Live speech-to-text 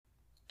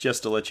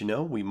Just to let you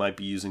know, we might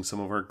be using some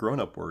of our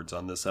grown-up words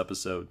on this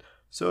episode.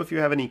 So if you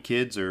have any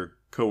kids or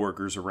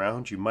coworkers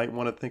around, you might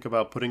want to think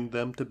about putting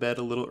them to bed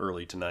a little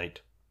early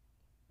tonight.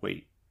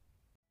 Wait.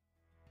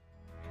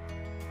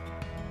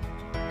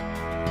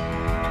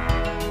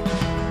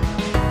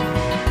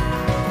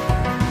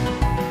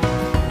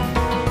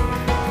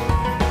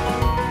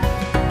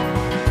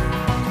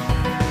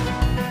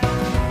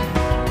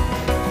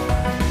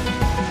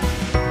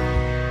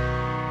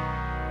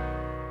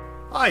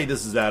 Hi,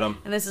 this is Adam.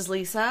 And this is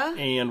Lisa.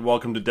 And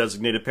welcome to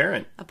Designated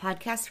Parent, A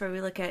podcast where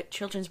we look at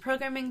children's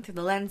programming through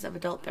the lens of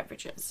adult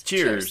beverages.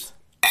 Cheers.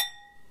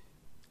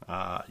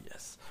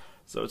 Yes.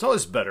 So it's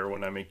always better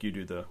when I make you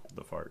do the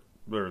fart.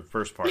 Or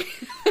first part.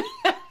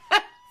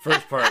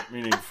 First part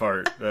meaning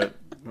fart.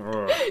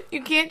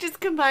 You can't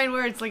just combine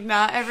words, like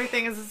not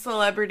everything is a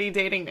celebrity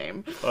dating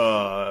name.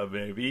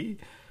 Maybe.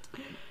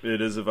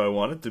 It is if I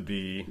want it to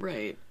be.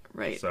 Right.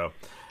 So,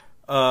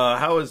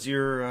 how is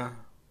your...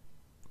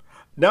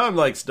 Now I'm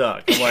like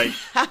stuck. I'm like,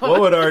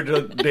 what would our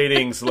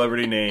dating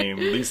celebrity name?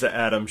 Lisa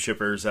Adam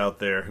shippers out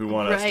there who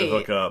want us to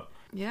hook up.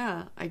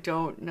 Yeah, I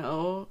don't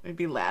know. It'd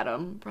be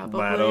Latham,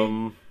 probably.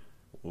 Latham,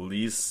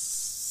 Leesum?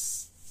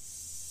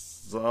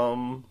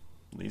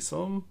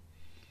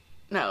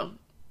 No,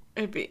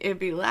 it'd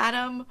be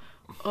Latham,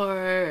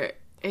 or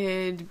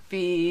it'd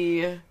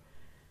be.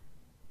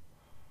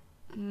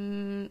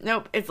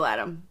 Nope, it's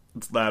Latham.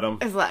 It's Latham.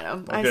 It's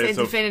Latham. Okay, I say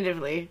so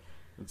definitively.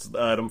 It's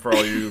Latham for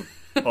all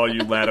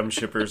you Latham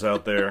shippers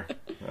out there.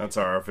 That's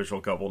our official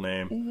couple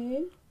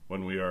name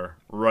when we are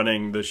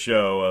running the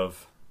show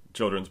of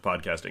children's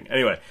podcasting.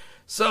 Anyway,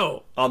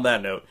 so on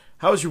that note,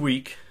 how was your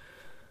week?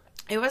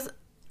 It was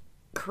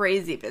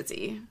crazy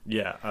busy.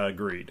 Yeah,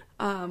 agreed.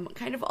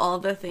 Kind of all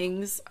the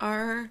things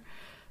are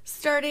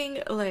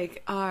starting,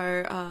 like,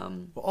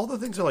 All the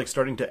things are like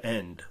starting to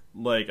end.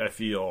 Like, I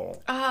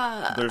feel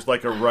there's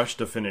like a rush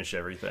to finish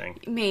everything.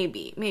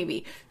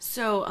 Maybe.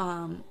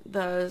 So,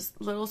 the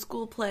little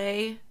school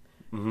play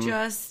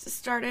just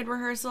started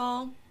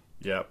rehearsal.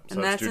 Yep, so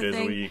And that's that's 2 a days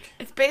thing. a week.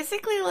 It's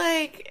basically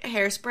like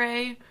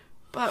Hairspray,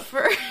 but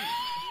for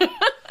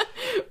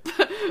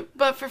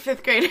but for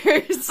fifth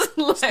graders.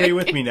 Stay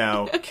with me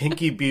now.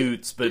 Kinky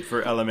Boots, but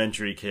for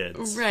elementary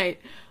kids. Right.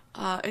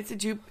 It's a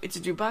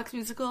jukebox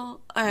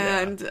musical,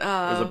 and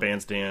there's a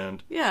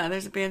bandstand. Yeah,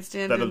 there's a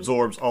bandstand that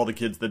absorbs all the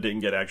kids that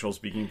didn't get actual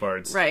speaking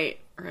parts. Right.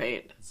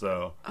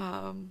 So,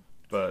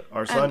 but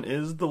our son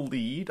is the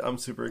lead. I'm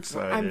super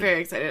excited. I'm very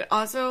excited.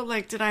 Also,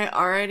 like, did I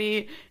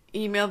already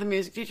email the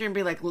music teacher and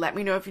be like, let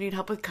me know if you need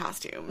help with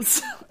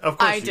costumes? Of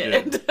course I you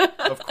did.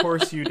 Of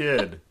course you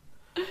did.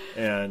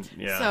 And,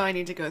 yeah. So I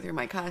need to go through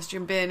my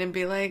costume bin and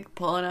be like,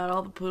 pulling out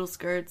all the poodle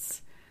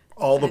skirts.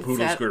 All the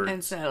poodle skirts.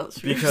 And saddle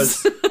shoes.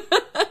 Because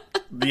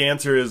the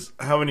answer is,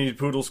 how many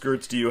poodle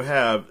skirts do you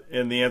have?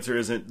 And the answer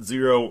isn't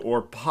 0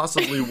 or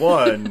possibly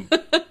 1.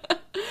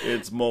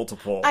 It's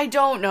multiple. I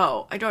don't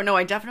know. I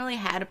definitely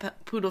had a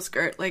poodle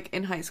skirt, like,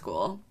 in high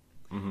school.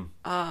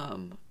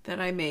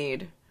 That I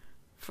made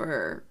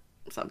for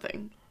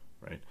something.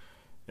 Right.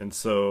 And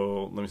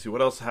so, let me see.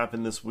 What else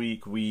happened this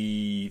week?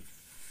 We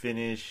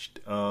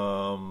finished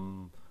a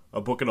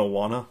book in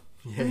Awana.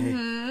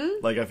 Yay.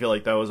 Like, I feel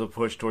like that was a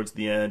push towards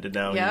the end, and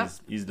now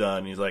he's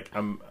done. He's like,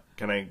 can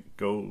I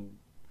go?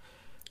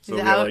 So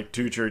we have like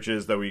 2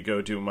 churches that we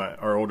go to.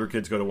 Our older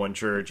kids go to one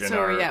church, and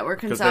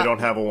because they don't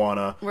have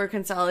Awana. We're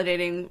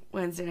consolidating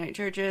Wednesday night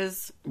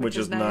churches, which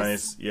is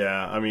nice.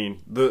 Yeah, I mean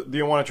the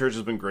Awana church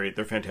has been great.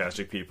 They're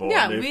fantastic people.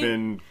 Yeah, they've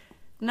been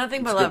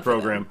nothing but love. Good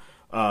program,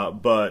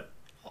 but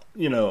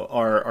you know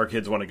our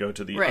kids want to go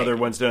to the other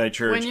Wednesday night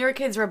church. When your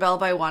kids rebel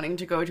by wanting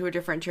to go to a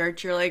different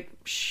church, you're like,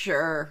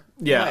 sure.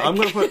 Yeah, I'm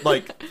gonna put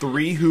like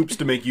 3 hoops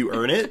to make you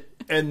earn it.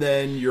 And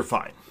then you're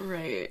fine.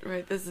 Right.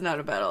 This is not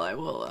a battle I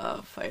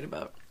will fight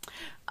about.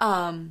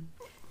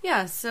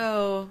 Yeah,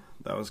 so...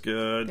 That was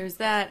good. There's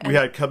that. We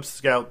had Cub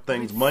Scout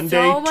things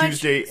Monday,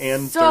 Tuesday,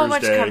 and Thursday. So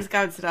much Cub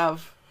Scout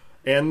stuff.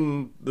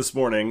 And this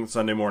morning,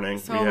 Sunday morning,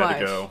 we had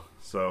to go.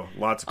 So,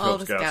 lots of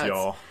Cub Scouts,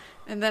 y'all.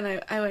 And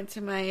then I went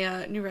to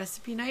my new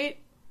recipe night.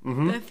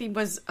 The theme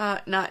was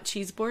not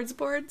cheese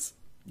boards.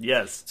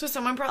 Yes. So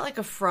someone brought like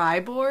a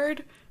fry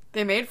board.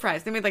 They made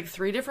fries. They made like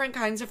 3 different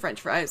kinds of French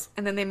fries,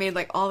 and then they made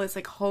like all this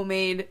like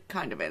homemade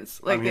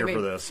condiments. Like I'm here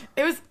for this.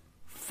 It was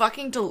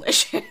fucking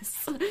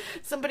delicious.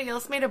 Somebody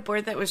else made a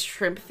board that was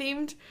shrimp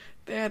themed.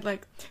 They had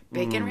like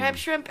bacon wrapped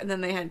shrimp, and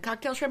then they had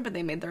cocktail shrimp, and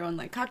they made their own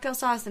like cocktail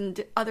sauce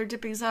and other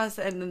dipping sauce,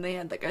 and then they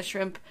had like a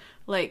shrimp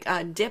like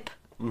dip.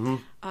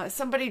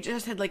 Somebody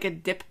just had like a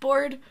dip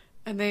board,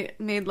 and they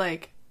made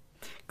like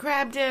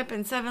crab dip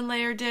and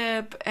 7-layer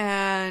dip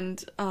and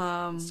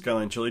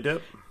Skyline chili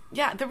dip.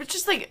 Yeah, there was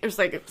just like it was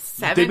like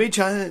 7. They made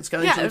Skyline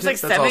chili dip. It was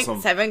like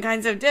That's 7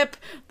 kinds of dip.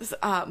 This,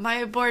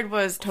 my board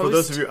was toast. For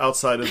those of you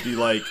outside of the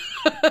like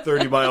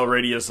 30-mile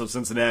radius of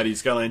Cincinnati,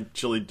 Skyline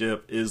chili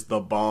dip is the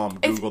bomb.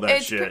 Google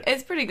that shit.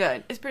 It's pretty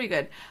good.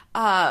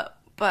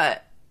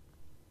 But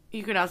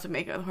you could also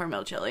make a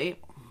Hormel chili,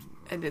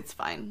 and it's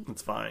fine.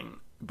 It's fine,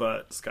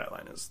 but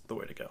Skyline is the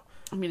way to go.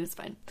 I mean, it's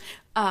fine.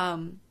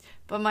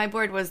 but my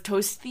board was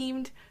toast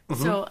themed.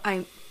 So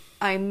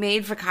I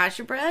made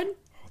focaccia bread.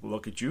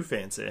 Look at you,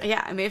 fancy.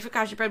 Yeah, I made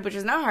focaccia bread, which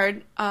is not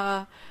hard.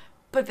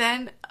 But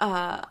then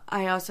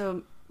I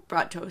also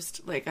brought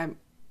toast. Like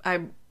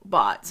I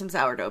bought some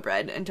sourdough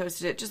bread and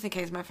toasted it just in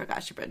case my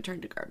focaccia bread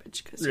turned to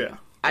garbage. Cause,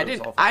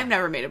 I've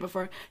never made it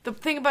before. The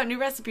thing about new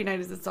recipe night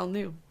is it's all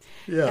new.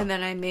 Yeah. And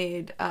then I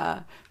made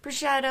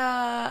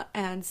bruschetta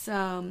and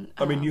some.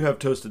 I mean, you have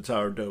toasted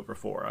sourdough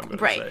before. I'm going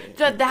to say.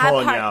 That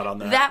calling part, you out on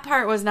that. That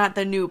part was not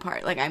the new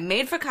part. Like I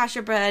made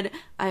focaccia bread.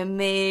 I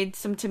made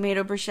some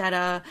tomato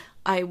bruschetta.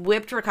 I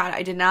whipped ricotta.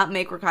 I did not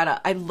make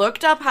ricotta. I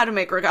looked up how to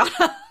make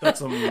ricotta. That's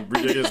some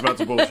ridiculous amounts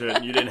of bullshit.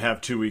 And you didn't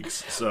have 2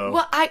 weeks, so.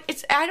 Well, I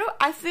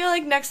feel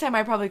like next time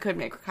I probably could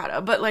make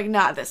ricotta, but like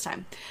not this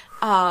time.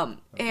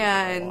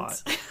 And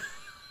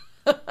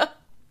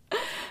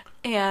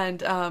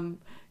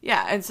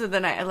yeah, and so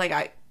then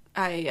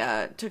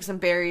I took some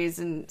berries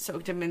and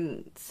soaked them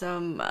in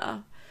some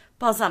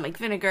balsamic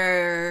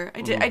vinegar.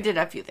 I did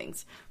a few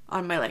things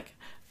on my like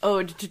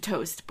ode to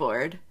toast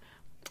board.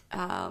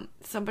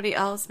 Somebody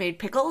else made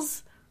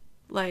pickles.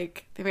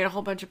 Like they made a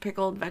whole bunch of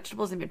pickled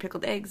vegetables. They made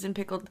pickled eggs and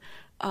pickled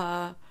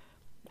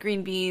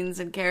green beans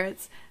and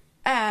carrots.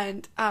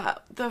 And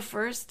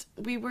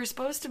we were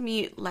supposed to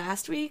meet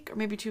last week or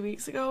maybe 2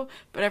 weeks ago,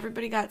 but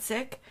everybody got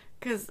sick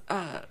because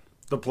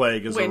the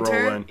plague is winter.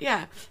 a rolling.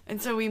 Yeah,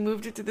 and so we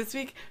moved it to this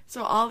week.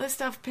 So all this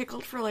stuff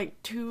pickled for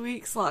like 2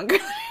 weeks longer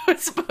than it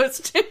was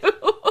supposed to.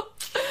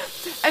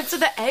 And so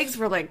the eggs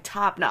were like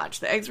top notch.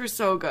 The eggs were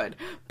so good,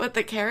 but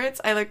the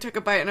carrots, I like took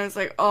a bite and I was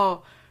like,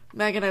 oh.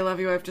 Megan, I love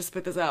you. I have to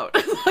spit this out.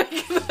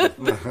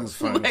 That's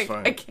fine. Like, That's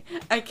fine.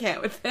 I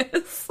can't with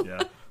this.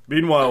 Yeah.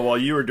 Meanwhile, while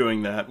you were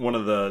doing that, one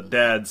of the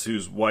dads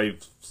whose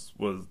wife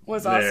was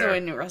there, also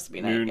in New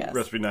Recipe Night.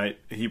 Recipe Night.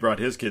 He brought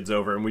his kids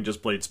over, and we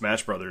just played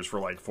Smash Brothers for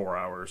like 4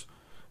 hours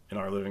in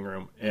our living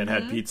room and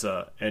had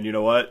pizza. And you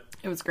know what?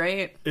 It was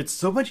great. It's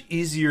so much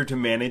easier to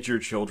manage your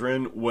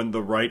children when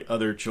the right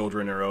other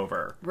children are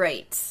over.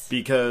 Right.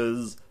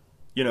 Because,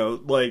 you know,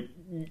 like,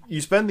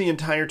 you spend the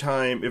entire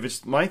time, if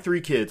it's my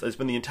 3 kids, I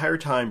spend the entire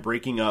time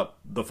breaking up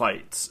the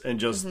fights and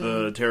just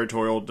the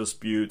territorial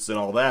disputes and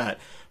all that.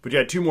 But you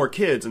had 2 more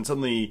kids, and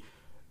suddenly,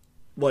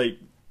 like,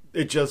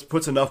 it just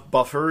puts enough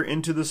buffer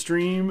into the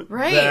stream.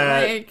 Right.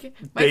 That like,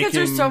 my kids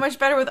are so much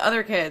better with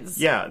other kids.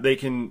 Yeah, they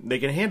can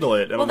handle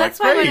it. And well, I'm that's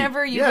like, why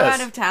whenever you go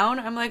out of town,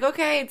 I'm like,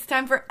 okay, it's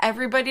time for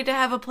everybody to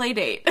have a play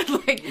date.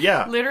 Like,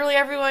 yeah. Literally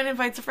everyone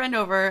invites a friend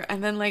over,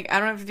 and then, like, I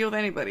don't have to deal with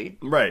anybody.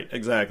 Right,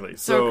 exactly.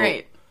 So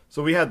great.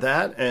 So we had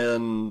that,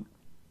 and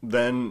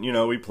then, you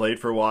know, we played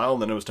for a while,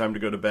 and then it was time to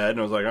go to bed, and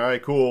I was like, all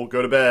right, cool,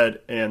 go to bed.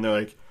 And they're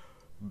like,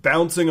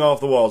 bouncing off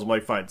the walls. I'm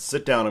like, fine,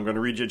 sit down, I'm going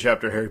to read you a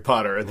chapter of Harry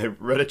Potter. And they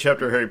read a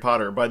chapter of Harry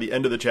Potter. By the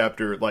end of the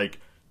chapter, like,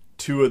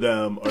 2 of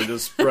them are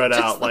just spread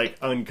out, like,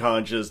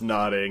 unconscious,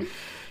 nodding.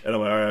 And I'm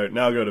like, all right,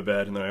 now go to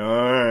bed. And they're like,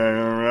 all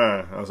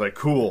right. I was like,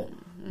 cool,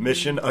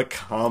 mission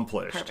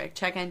accomplished. Perfect,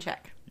 check and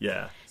check.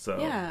 Yeah, so.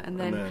 Yeah, and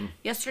then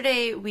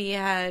yesterday we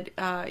had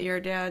your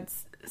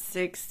dad's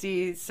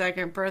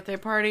 62nd birthday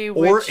party.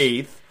 Or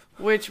 8th.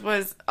 Which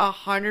was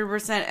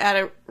 100% at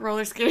a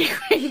roller skating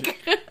rink.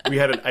 We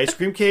had an ice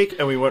cream cake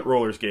and we went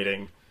roller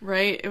skating.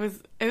 Right? It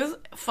was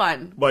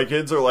fun. My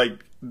kids are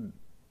like,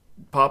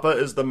 Papa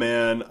is the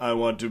man I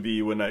want to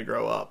be when I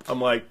grow up. I'm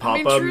like,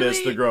 Papa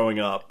missed the growing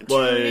up.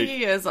 Truly, like,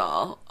 he is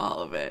all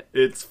of it.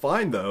 It's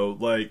fine though.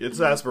 Like, it's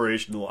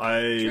aspirational.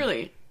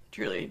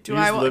 Truly. Do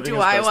I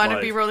want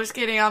to be roller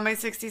skating on my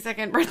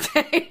 62nd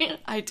birthday?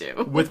 I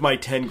do. With my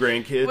 10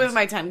 grandkids. With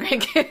my 10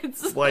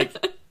 grandkids. Like,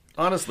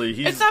 honestly,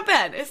 it's not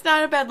bad. It's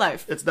not a bad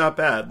life. It's not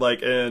bad.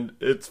 Like, and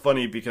it's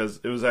funny because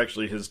it was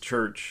actually his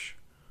church.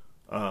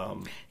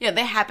 Yeah,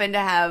 they happened to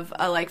have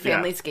a like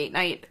family skate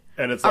night.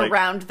 And it's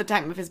around the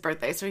time of his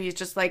birthday, so he's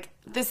just like,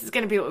 "This is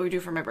going to be what we do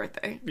for my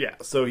birthday." Yeah,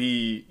 so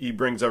he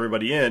brings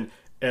everybody in,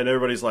 and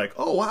everybody's like,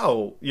 "Oh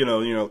wow," you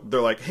know,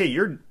 they're like, "Hey,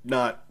 you're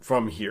not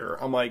from here."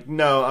 I'm like,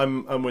 "No,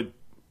 I'm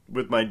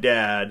with my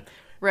dad,"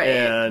 right?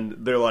 And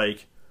they're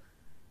like,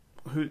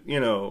 "Who?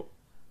 You know,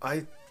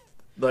 I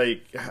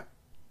like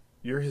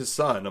you're his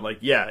son." I'm like,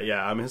 "Yeah,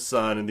 I'm his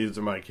son, and these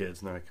are my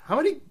kids." And they're like, "How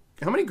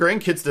many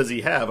grandkids does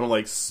he have?" And I'm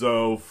like,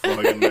 "So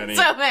fucking many,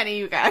 so many,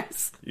 you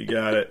guys. You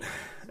got it."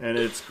 And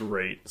it's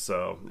great,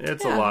 so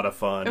it's a lot of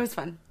fun. It was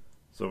fun.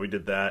 So we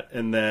did that,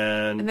 and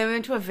then we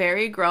went to a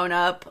very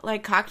grown-up,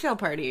 like, cocktail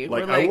party.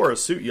 Like, I wore a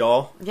suit,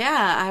 y'all.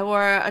 Yeah, I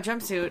wore a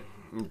jumpsuit,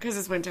 because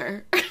it's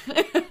winter.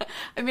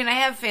 I mean, I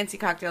have fancy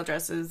cocktail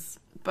dresses,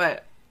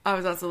 but I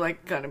was also,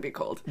 like, gonna be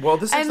cold. Well,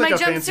 this is like my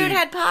jumpsuit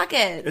had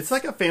pockets. It's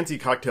like a fancy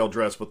cocktail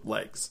dress with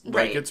legs.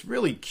 Right. Like, it's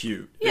really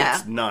cute. Yeah.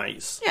 It's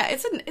nice. Yeah,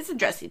 it's a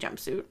dressy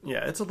jumpsuit.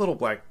 Yeah, it's a little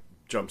black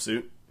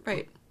jumpsuit.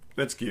 Right.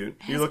 That's cute.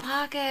 You look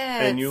pockets.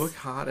 And you look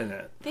hot in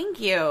it.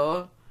 Thank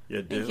you.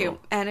 You do. Thank you.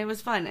 And it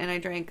was fun, and I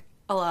drank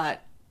a lot.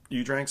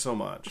 You drank so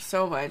much.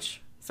 So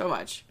much.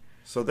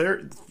 So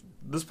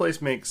this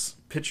place makes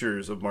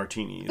pitchers of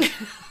martinis.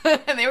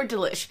 And they were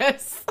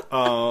delicious.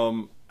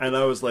 And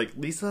I was like,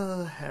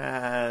 Lisa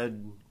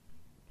had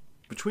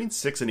between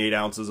 6 and 8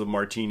 ounces of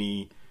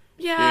martini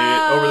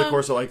Yeah. Over the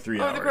course of like 3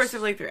 hours. Over the course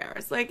of like 3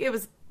 hours. Like, it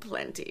was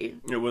plenty.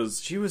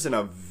 She was in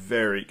a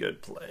very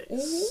good place.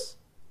 Mm-hmm.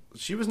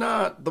 She was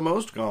not the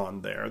most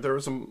gone there. There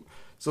was some...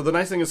 So the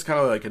nice thing is kind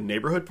of like a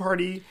neighborhood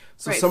party.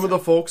 So some of the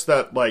folks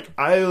that, like,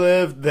 I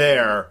lived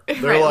there,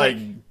 they're, like,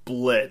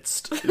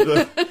 blitzed.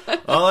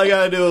 All I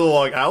gotta do is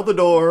walk out the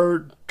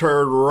door,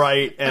 turn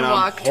right, and I'm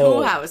walk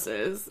home. 2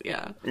 houses.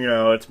 Yeah. You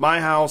know, it's my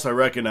house. I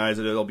recognize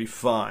it. It'll be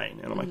fine.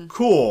 And I'm like,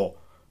 cool.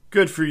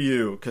 Good for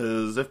you.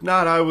 Because if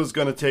not, I was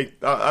going to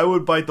I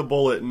would bite the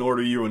bullet and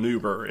order you an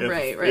Uber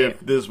if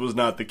this was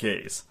not the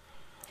case.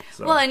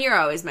 So. Well, and you're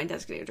always my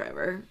designated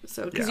driver.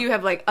 So, because you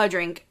have, like, a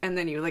drink, and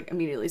then you, like,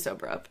 immediately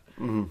sober up.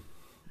 Mm-hmm.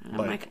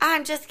 And I'm like,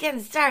 I'm just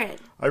getting started.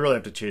 I really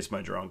have to chase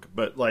my drunk.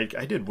 But, like,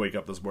 I did wake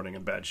up this morning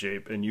in bad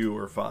shape, and you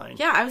were fine.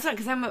 Yeah, I was not,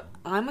 because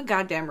I'm a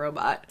goddamn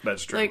robot.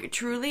 That's true. Like,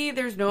 truly,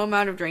 there's no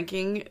amount of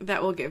drinking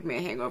that will give me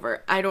a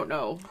hangover. I don't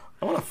know.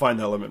 I want to find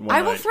that limit one night.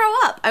 I will throw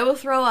up. I will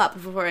throw up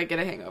before I get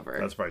a hangover.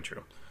 That's probably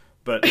true.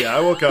 But, yeah,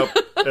 I woke up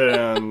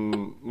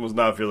and was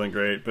not feeling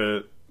great,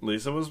 but...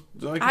 Lisa was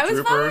like a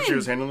trooper. She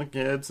was handling the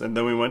kids. And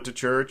then we went to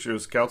church. It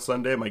was Scout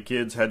Sunday. My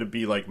kids had to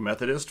be like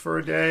Methodist for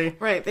a day.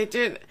 Right. They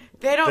don't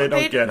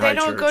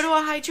go to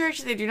a high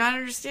church. They do not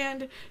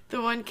understand.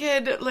 The one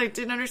kid like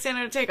didn't understand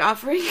how to take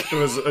offering. It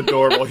was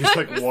adorable. He's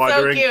like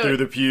wandering through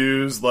the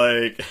pews.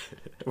 Like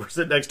we're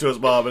sitting next to his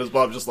mom, and his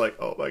mom's just like,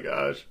 oh my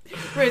gosh.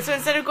 Right. So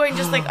instead of going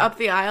just like up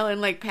the aisle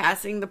and like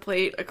passing the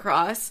plate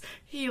across,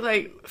 he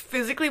like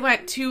physically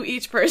went to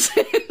each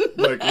person.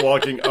 Like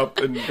walking up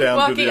and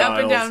down through the aisles.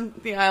 And down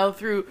the aisle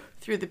through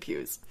the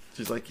pews.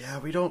 She's like, yeah,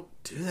 we don't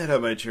do that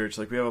at my church.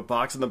 Like, we have a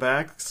box in the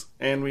backs,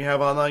 and we have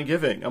online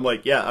giving. I'm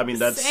like, yeah, I mean,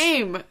 that's...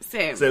 Same.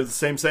 Same.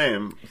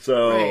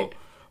 So... Right.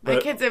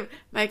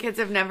 My kids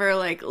have never,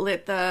 like,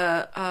 lit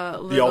the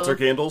altar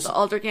candles? The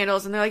altar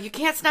candles, and they're like, you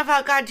can't snuff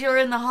out God till you're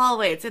in the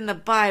hallway. It's in the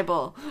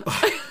Bible.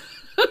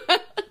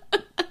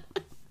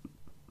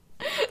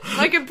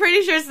 Like, I'm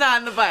pretty sure it's not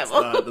in the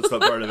Bible. That's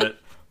not part of it.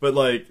 But,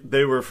 like,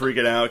 they were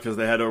freaking out because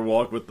they had to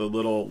walk with the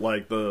little,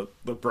 like, the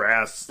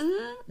brass,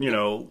 you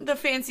know... The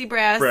fancy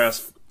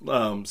brass...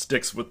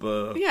 sticks with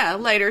the... Yeah,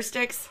 lighter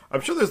sticks. I'm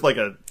sure there's, like,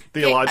 a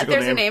theological name.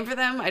 There's a name for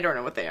them. I don't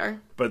know what they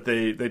are. But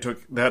they had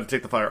to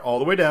take the fire all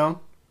the way down,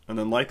 and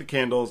then light the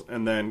candles,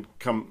 and then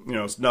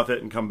snuff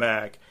it and come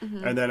back.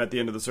 Mm-hmm. And then at the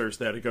end of the service,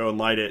 they had to go and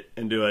light it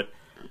and do it.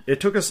 It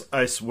took us,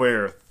 I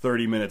swear,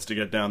 30 minutes to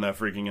get down that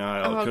freaking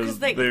aisle. Because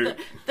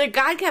the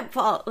God kept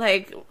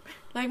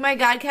like my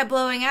God kept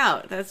blowing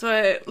out. That's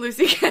what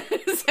Lucy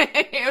kept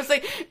saying. I was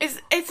like,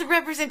 it's a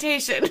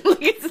representation.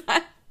 Like it's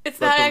not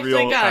the actually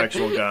real God.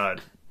 Actual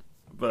God.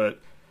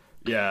 But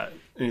yeah,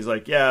 and he's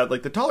like, yeah,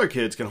 like the taller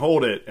kids can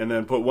hold it and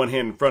then put one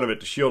hand in front of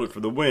it to shield it for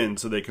the wind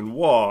so they can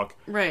walk.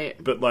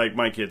 Right. But like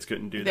my kids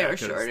couldn't do they that.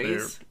 They were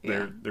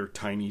shorties. They're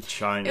tiny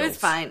chinos. It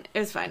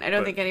was fine. I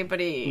don't think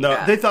anybody.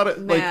 No, they thought it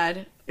mad.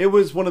 Like, it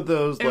was one of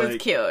those. It was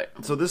cute.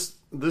 So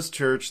this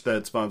church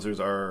that sponsors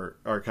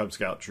our Cub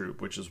Scout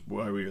troop, which is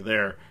why we were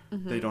there,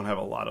 they don't have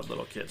a lot of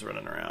little kids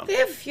running around. They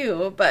have a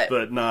few,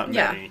 but not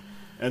many.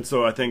 And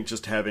so I think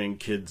just having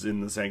kids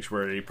in the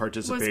sanctuary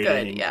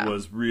participating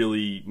was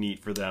really neat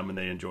for them, and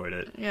they enjoyed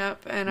it.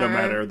 Yep, and no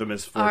matter the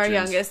misfortunes. Our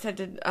youngest had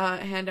to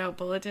hand out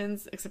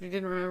bulletins, except he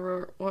didn't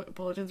remember what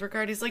bulletins were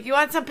called. He's like, "You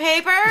want some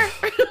paper?"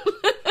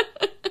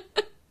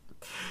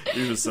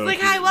 He was so like,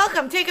 cute. "Hi,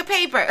 welcome. Take a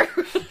paper."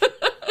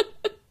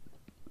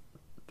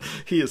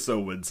 He is so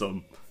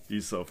winsome.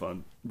 He's so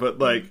fun. But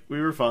like, we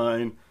were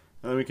fine.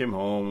 And then we came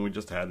home and we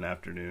just had an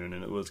afternoon,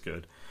 and it was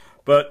good.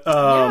 But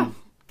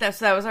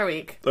that was our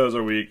week. That was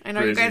our week. I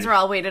know you guys were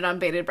all waited on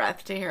bated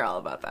breath to hear all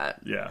about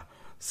that. Yeah.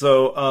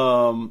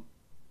 So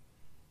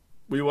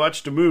we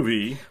watched a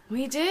movie.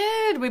 We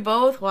did. We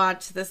both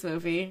watched this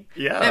movie.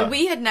 Yeah. That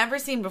we had never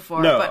seen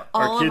before, no, but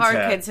all of our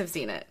kids have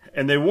seen it.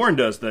 And they warned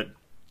us that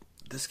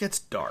this gets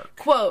dark.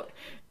 Quote,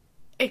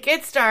 it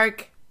gets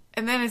dark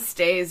and then it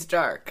stays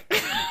dark.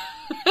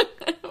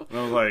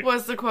 I was like,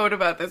 what's the quote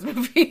about this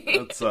movie?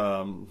 That's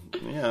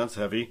that's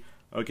heavy.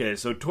 Okay,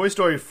 so Toy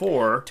Story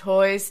 4.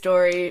 Toy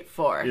Story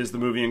 4 is the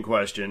movie in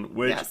question,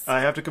 which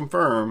I have to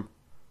confirm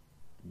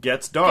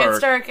gets dark. Gets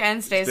dark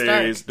and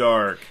stays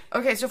dark.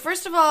 Okay, so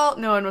first of all,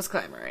 no one was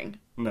clamoring.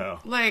 No.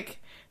 Like,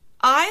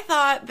 I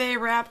thought they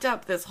wrapped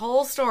up this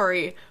whole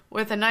story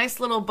with a nice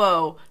little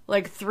bow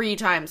like 3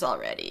 times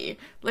already.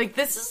 Like,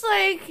 this is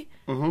like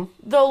The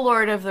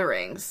Lord of the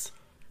Rings.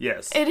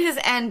 Yes. It has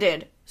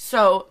ended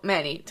so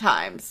many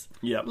times.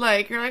 Yep.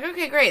 Like, you're like,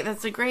 okay, great,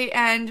 that's a great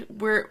end.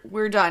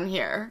 We're done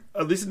here.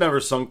 At least it never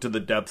sunk to the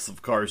depths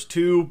of Cars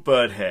 2,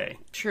 but hey.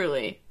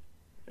 Truly.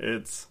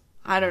 It's...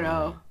 I don't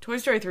know. Toy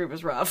Story 3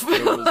 was rough.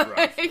 It was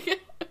rough.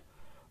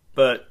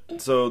 But,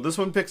 so this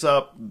one picks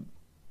up,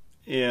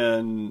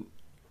 and...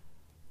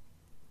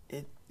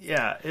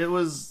 it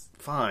was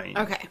fine.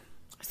 Okay.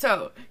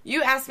 So,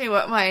 you asked me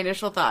what my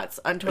initial thoughts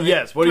on Toy Story 4.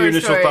 Yes, what are your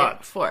initial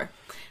thoughts?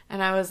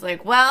 And I was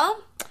like,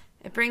 well...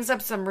 It brings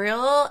up some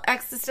real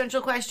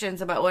existential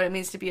questions about what it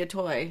means to be a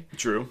toy.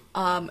 True.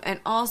 And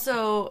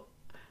also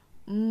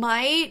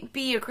might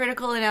be a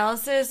critical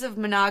analysis of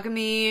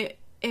monogamy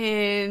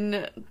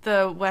in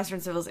the Western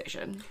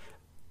civilization?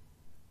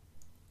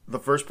 The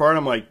first part,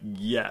 I'm like,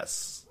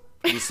 yes.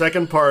 The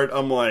second part,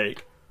 I'm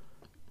like,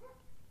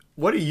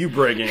 what are you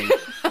bringing?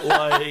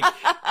 Like,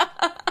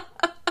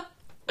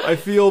 I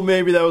feel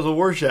maybe that was a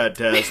Rorschach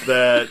test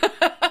that...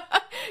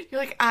 You're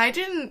like, I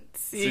didn't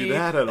see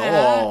that at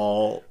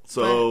all.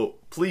 So,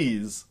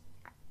 please.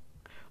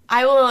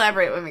 I will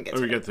elaborate when we get to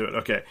it. When we get to it,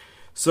 okay.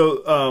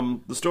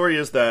 So, the story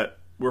is that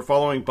we're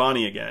following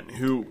Bonnie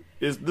again,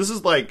 this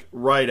is like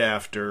right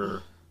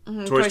after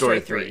Toy Story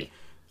 3.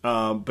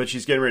 But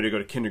she's getting ready to go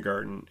to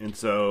kindergarten, and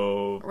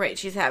so... Right,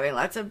 she's having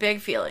lots of big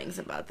feelings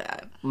about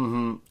that.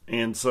 Mm-hmm.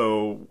 And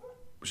so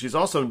she's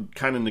also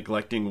kind of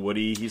neglecting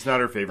Woody. He's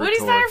not her favorite Woody's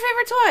toy. not her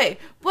favorite toy.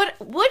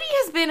 Woody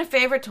has been a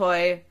favorite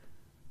toy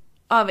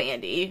of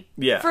Andy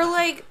for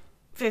like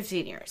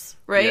 15 years,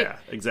 right? Yeah,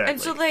 exactly.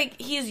 And so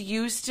like he's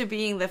used to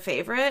being the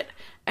favorite,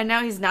 and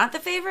now he's not the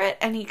favorite,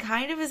 and he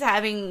kind of is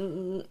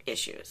having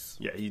issues.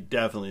 Yeah, he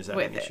definitely is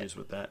having issues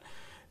with that.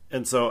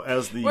 And so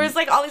as the... Whereas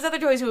like all these other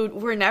toys who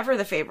were never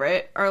the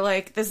favorite are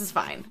like, this is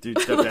fine. Dude,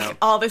 step down.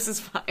 All this is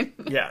fine.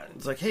 Yeah,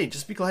 it's like, hey,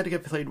 just be glad to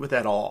get played with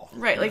at all.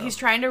 Right, like he's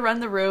trying to run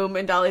the room,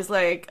 and Dolly's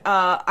like,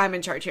 I'm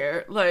in charge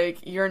here.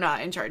 Like, you're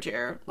not in charge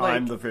here. Like,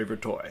 I'm the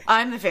favorite toy.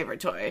 I'm the favorite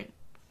toy.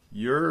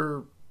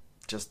 You're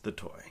just the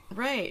toy.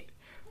 Right.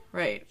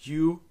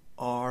 You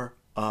are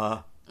a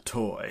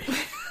toy.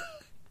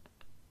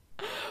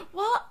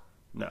 Well,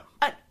 no.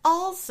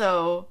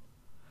 Also,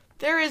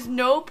 there is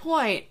no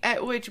point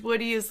at which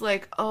Woody is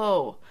like,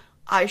 oh,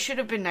 I should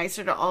have been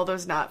nicer to all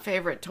those not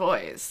favorite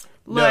toys.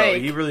 Like, no,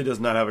 he really does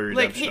not have a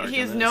redemption arc. He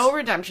has no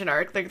redemption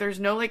arc. Like, there's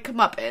no, like,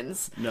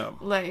 comeuppance. No.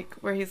 Like,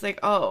 where he's like,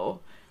 oh,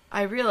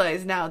 I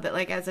realize now that,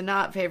 like, as a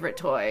not favorite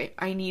toy,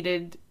 I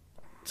needed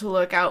to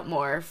look out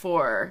more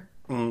for...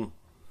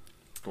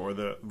 For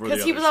the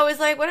Because he was always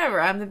like, whatever,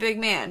 I'm the big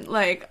man.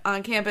 Like,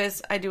 on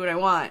campus, I do what I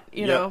want,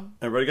 you know?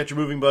 Everybody got your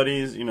moving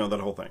buddies, that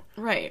whole thing.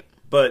 Right.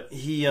 But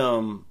he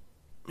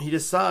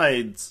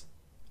decides...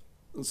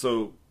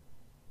 So...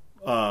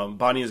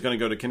 Bonnie is going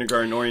to go to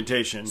kindergarten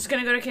orientation. She's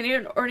going to go to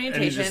kindergarten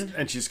orientation.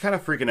 And she's kind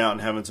of freaking out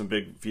and having some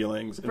big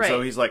feelings. And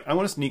so he's like, I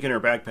want to sneak in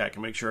her backpack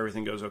and make sure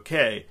everything goes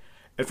okay.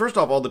 And first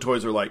off, all the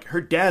toys are like,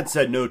 her dad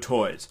said no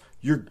toys.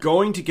 You're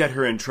going to get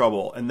her in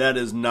trouble, and that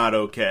is not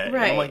okay. Right.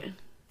 And I'm like,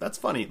 that's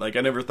funny. Like,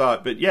 I never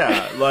thought, but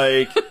yeah,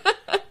 like,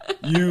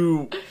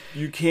 you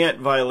can't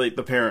violate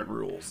the parent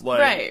rules.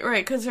 Like,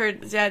 right, because her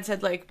dad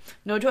said, like,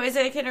 no toys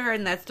at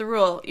kindergarten, that's the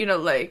rule,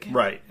 like...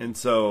 Right, and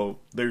so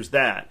there's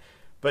that.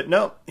 But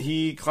no,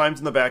 he climbs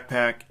in the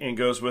backpack and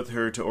goes with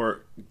her to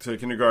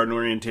kindergarten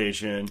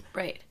orientation.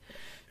 Right.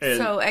 And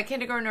so at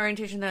kindergarten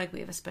orientation, they're like, we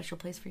have a special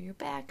place for your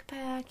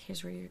backpack.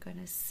 Here's where you're going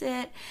to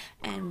sit.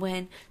 And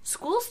when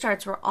school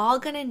starts, we're all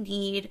going to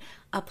need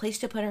a place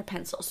to put our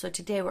pencils. So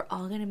today we're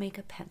all going to make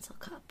a pencil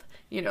cup.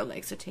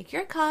 So take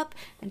your cup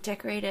and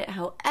decorate it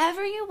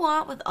however you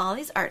want with all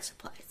these art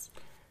supplies.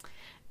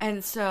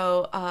 And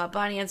so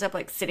Bonnie ends up,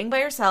 like, sitting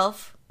by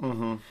herself.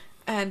 Mm-hmm.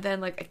 And then,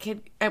 like, a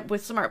kid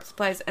with some art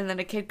supplies, and then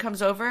a kid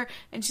comes over,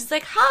 and she's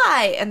like,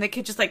 hi! And the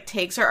kid just, like,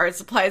 takes her art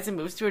supplies and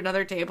moves to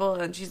another table,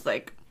 and she's,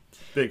 like...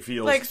 Big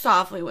feels. Like,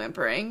 softly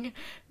whimpering,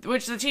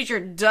 which the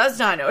teacher does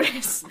not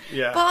notice.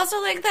 Yeah. But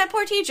also, like, that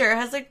poor teacher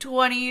has, like,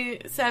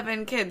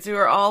 27 kids who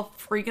are all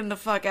freaking the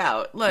fuck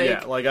out. Like,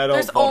 yeah, like, I don't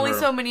there's only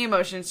so many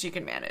emotions she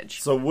can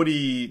manage. So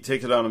Woody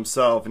takes it on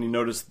himself, and he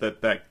noticed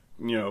that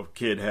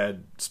kid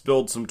had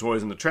spilled some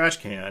toys in the trash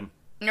can.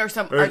 Or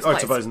some art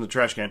supplies in the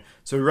trash can.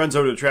 So he runs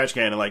over to the trash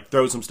can and, like,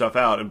 throws some stuff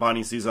out, and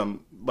Bonnie sees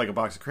like, a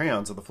box of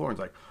crayons on the floor and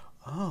is like,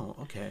 oh,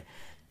 okay.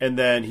 And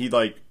then he,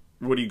 like,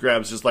 Woody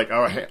grabs just, like,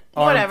 a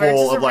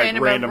armful of, like,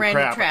 random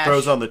crap, trash.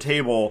 Throws on the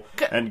table,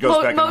 and goes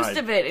back and hides. Most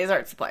of it is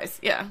art supplies,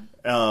 yeah.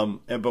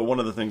 But one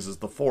of the things is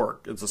the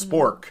fork. It's a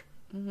spork.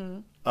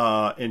 Mm-hmm.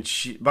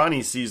 And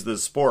Bonnie sees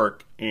this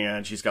spork,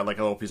 and she's got, like,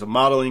 a little piece of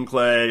modeling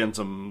clay and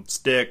some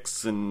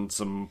sticks and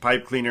some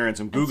pipe cleaner and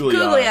some googly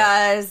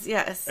eyes,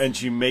 yes. And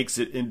she makes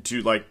it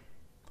into, like,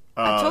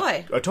 a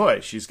toy. A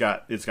toy. It's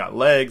got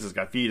legs, it's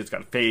got feet, it's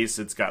got a face,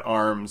 it's got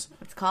arms.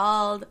 It's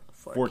called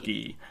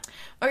Forky.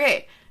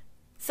 Okay,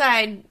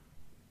 side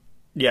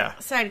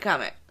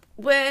comment.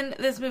 When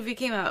this movie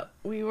came out,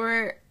 we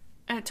were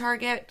at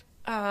Target,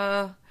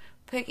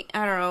 picking,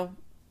 I don't know,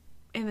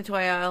 in the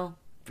toy aisle.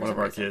 One of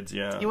our kids,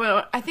 yeah.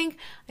 I think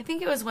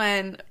it was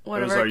when it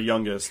was our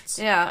youngest's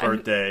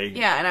birthday.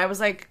 And I was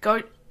like,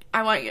 "Go!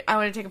 I want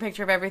to take a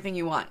picture of everything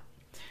you want,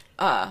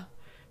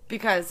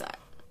 because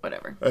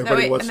whatever."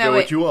 Everybody wants to know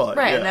what you want,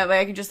 right? Yeah. And that way,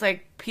 I can just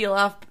like peel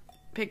off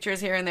pictures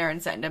here and there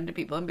and send them to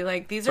people and be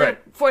like, "These are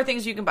 4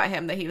 things you can buy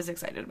him that he was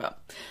excited about."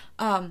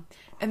 And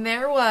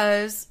there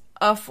was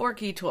a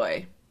Forky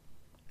toy.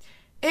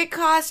 It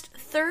cost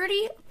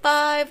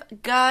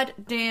 $35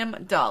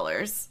 goddamn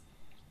dollars.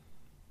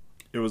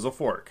 It was a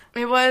fork.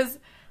 It was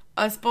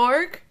a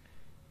spork.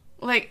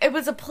 Like, it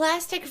was a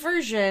plastic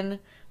version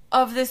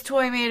of this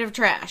toy made of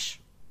trash.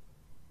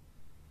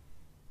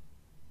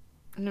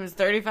 And it was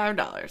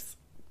 $35.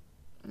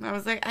 And I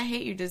was like, I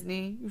hate you,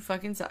 Disney. You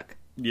fucking suck.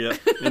 Yep,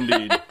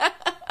 indeed.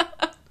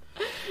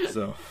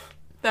 So,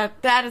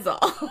 That is all.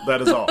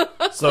 That is all.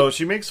 So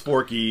she makes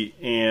Forky,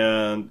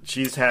 and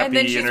she's happy, And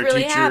then she's and her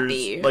really teacher's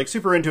happy. like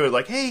super into it.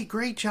 Like, hey,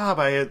 great job!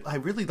 I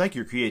really like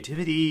your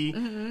creativity.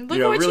 Look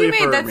at what really you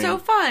made. That's affirming. so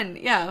fun.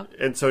 Yeah.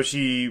 And so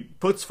she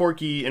puts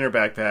Forky in her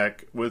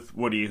backpack with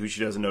Woody, who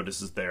she doesn't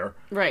notice is there.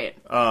 Right.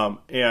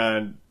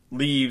 And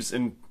leaves,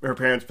 and her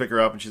parents pick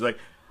her up, and she's like,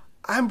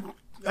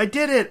 I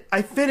did it!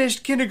 I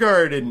finished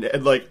kindergarten!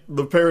 And like,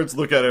 the parents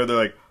look at her, and they're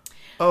like,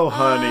 oh,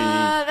 honey.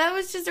 That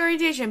was just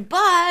orientation.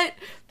 But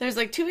there's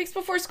like 2 weeks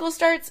before school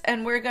starts,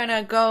 and we're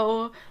gonna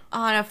go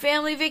on a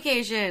family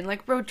vacation,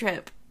 like road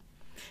trip.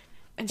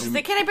 And she's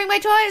like, can I bring my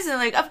toys? And they're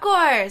like, of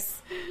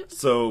course.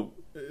 So,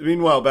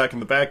 meanwhile, back in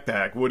the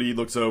backpack, Woody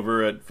looks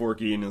over at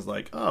Forky and is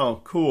like,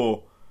 oh,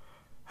 cool.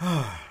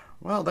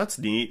 Well, that's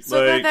neat.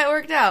 So glad that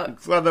worked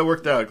out. Glad that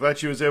worked out. Glad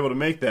she was able to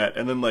make that.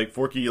 And then, like,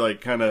 Forky,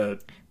 like, kind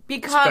of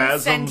Becomes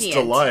spasms sentient.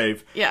 to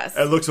life. Yes.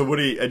 And looks at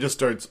Woody and just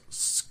starts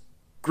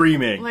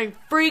screaming. Like,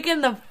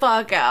 freaking the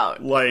fuck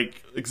out.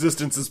 Like,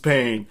 existence is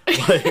pain.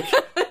 Like,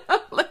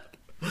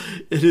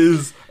 it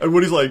is. And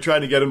Woody's, like,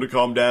 trying to get him to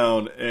calm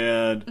down.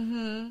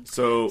 And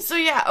so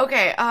yeah,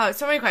 okay.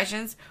 So many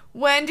questions.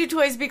 When do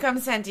toys become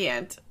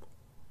sentient?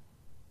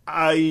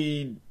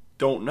 I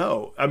don't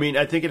know. I mean,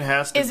 I think it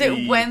has to Is be...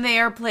 it when they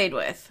are played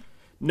with?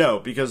 No,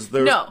 because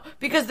there's... No,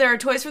 because there are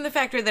toys from the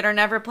factory that are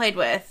never played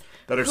with.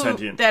 That are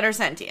sentient. That are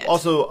sentient.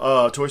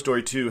 Also, Toy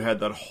Story 2 had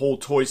that whole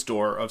toy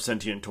store of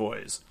sentient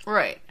toys.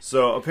 Right.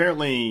 So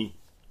apparently,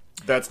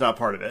 that's not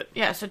part of it.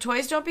 Yeah, so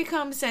toys don't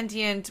become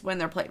sentient when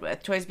they're played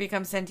with. Toys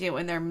become sentient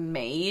when they're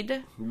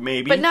made.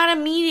 Maybe. But not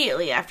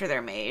immediately after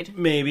they're made.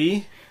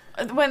 Maybe.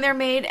 When they're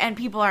made and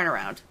people aren't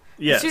around.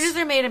 Yes. As soon as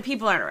they're made and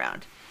people aren't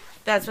around.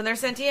 That's when they're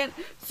sentient.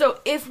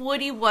 So if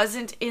Woody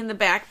wasn't in the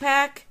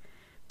backpack,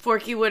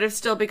 Forky would have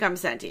still become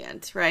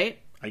sentient, right?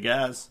 I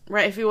guess.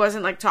 Right, if he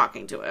wasn't, like,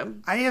 talking to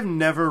him. I have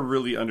never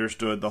really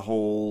understood the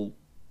whole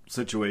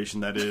situation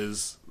that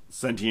is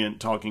sentient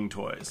talking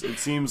toys. It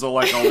seems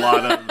like a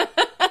lot of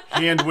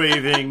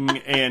hand-waving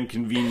and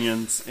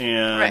convenience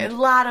and... Right, a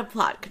lot of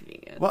plot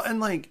convenience. Well, and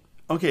like,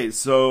 okay,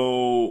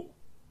 so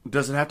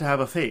does it have to have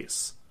a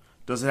face?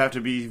 Does it have to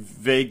be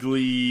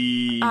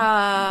vaguely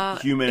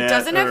human? It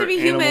doesn't have to be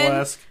human,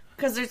 animal-esque?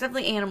 because there's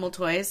definitely animal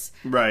toys.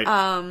 Right.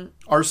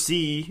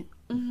 RC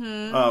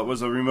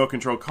was a remote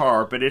control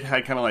car, but it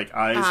had kind of like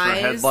eyes for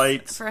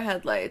headlights. For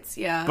headlights,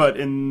 yeah. But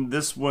in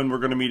this one, we're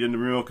going to meet in the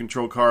remote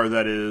control car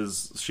that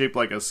is shaped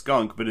like a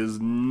skunk, but is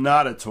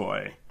not a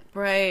toy.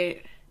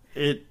 Right.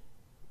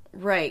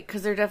 Right,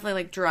 because they're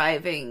definitely, like,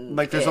 driving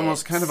Like, there's it.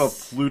 almost kind of a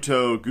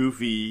Pluto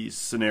Goofy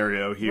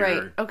scenario here.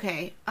 Right,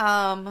 okay.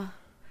 But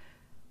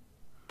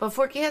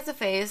Forky has a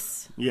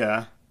face.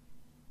 Yeah.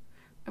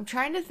 I'm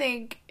trying to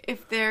think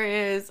if there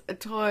is a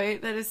toy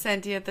that is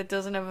sentient that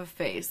doesn't have a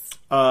face.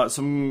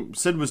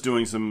 Sid was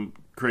doing some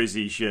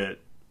crazy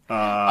shit.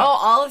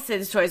 All of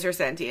Sid's toys are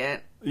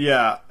sentient.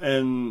 Yeah,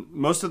 and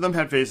most of them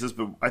had faces,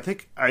 but I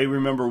think I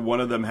remember one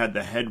of them had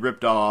the head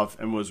ripped off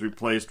and was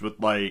replaced with,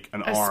 like,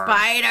 an A arm.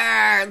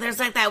 spider! There's,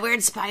 like, that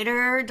weird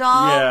spider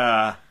doll.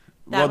 Yeah.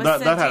 That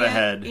That had a sentient?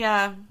 head.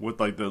 Yeah. With,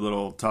 like, the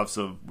little tufts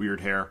of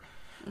weird hair.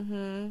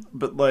 Mm-hmm.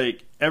 But,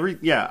 like,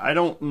 I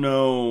don't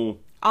know...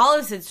 All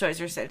of Sid's toys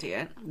are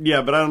sentient.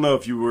 Yeah, but I don't know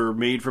if you were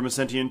made from a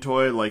sentient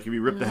toy. Like, if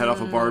you rip the head off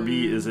of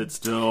Barbie, is it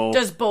still...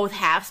 Does both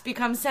halves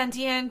become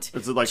sentient?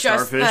 Is it like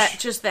just Starfish?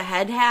 Just the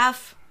head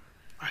half?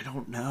 I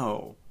don't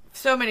know.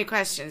 So many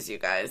questions, you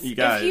guys. You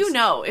guys. If you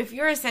know, if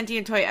you're a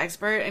sentient toy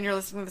expert and you're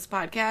listening to this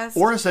podcast...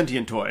 Or a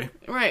sentient toy.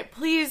 Right,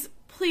 please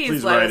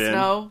Please let write us in.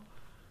 know.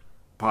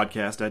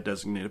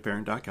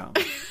 Podcast@designateparent.com.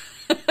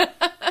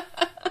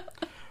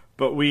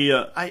 But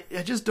I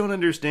just don't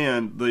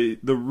understand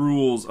the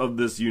rules of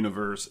this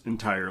universe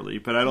entirely,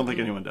 but I don't think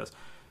anyone does.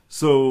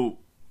 So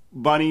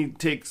Bonnie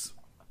takes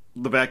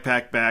the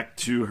backpack back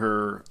to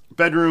her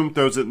bedroom,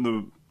 throws it in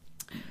the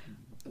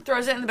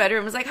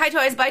bedroom, is like, hi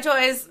toys, bye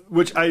toys.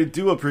 which I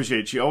do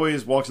appreciate. She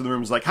always walks in the room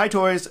and is like, hi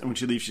toys, and when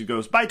she leaves she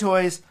goes, bye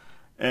toys.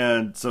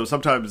 And so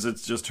sometimes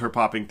it's just her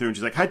popping through and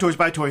she's like, hi toys,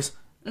 bye toys.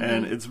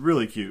 And it's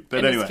really cute.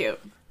 But anyway. It's cute.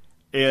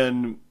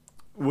 And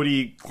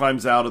Woody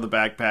climbs out of the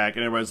backpack,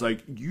 and everybody's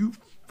like, you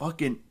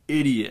fucking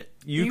idiot.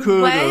 You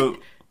could have...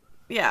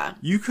 Yeah.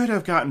 You could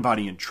have gotten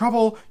Bonnie in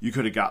trouble. You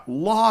could have got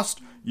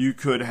lost. You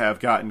could have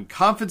gotten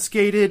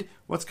confiscated.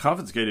 What's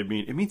confiscated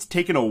mean? It means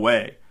taken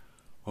away.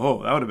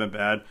 Oh, that would have been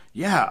bad.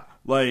 Yeah,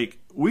 like,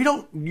 we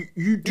don't...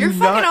 You do You're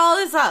not... fucking all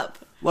this up.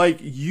 Like,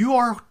 you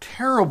are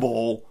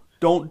terrible.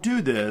 Don't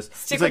do this.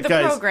 Stick It's with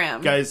like, the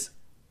program. Guys,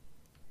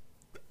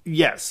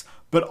 yes.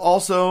 But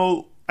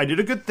also, I did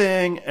a good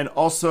thing, and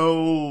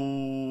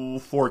also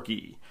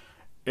Forky.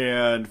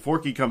 And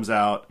Forky comes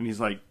out, and he's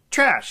like,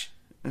 trash.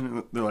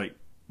 And they're like,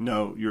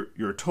 no,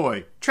 you're a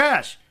toy.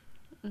 Trash.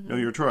 No,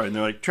 you're a toy. And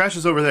they're like, trash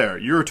is over there.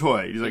 You're a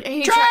toy. He's like,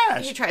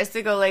 trash. He tries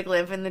to go, like,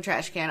 live in the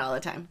trash can all the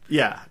time.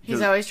 Yeah.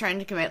 He's always trying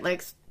to commit,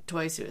 like,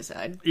 toy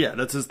suicide. Yeah,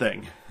 that's his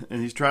thing.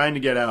 And he's trying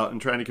to get out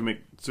and trying to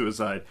commit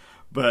suicide.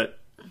 But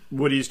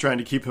Woody's trying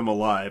to keep him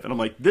alive. And I'm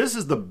like, this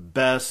is the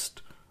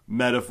best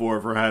metaphor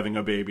for having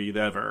a baby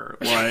ever.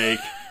 Like,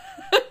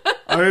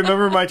 I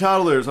remember my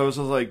toddlers. I was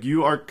just like,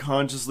 you are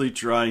consciously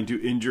trying to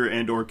injure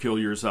and or kill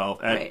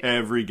yourself at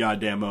every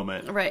goddamn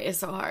moment. Right, it's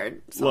so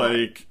hard.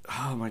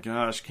 Oh my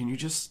gosh, can you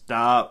just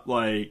stop,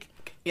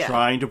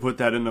 trying to put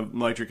that in an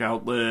electric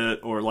outlet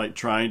or,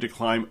 trying to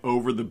climb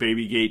over the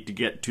baby gate to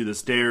get to the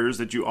stairs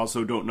that you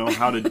also don't know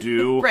how to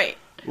do?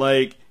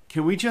 Right.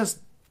 Can we just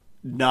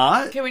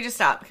not? Can we just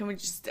stop? Can we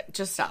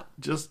just stop?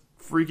 Just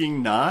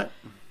freaking not?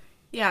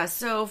 Yeah,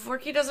 so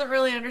Forky doesn't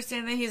really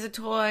understand that he's a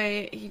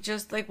toy. He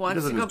just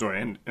wants to go.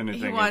 Anything.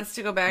 He wants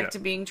to go back to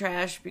being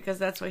trash because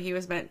that's what he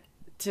was meant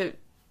to.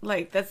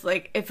 That's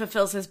it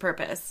fulfills his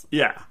purpose.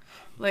 Yeah.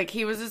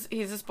 He's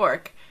a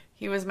spork.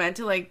 He was meant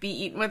to be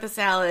eaten with a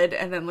salad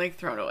and then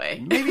thrown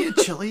away. Maybe a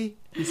chili.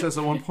 He says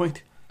at one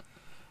point.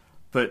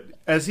 But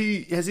as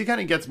he kind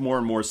of gets more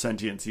and more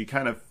sentience, he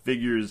kind of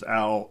figures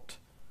out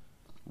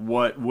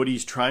what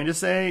he's trying to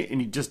say, and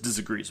he just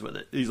disagrees with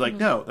it. He's like,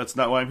 no, that's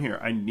not why I'm here.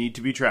 I need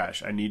to be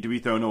trash. I need to be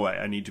thrown away.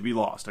 I need to be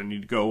lost. I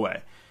need to go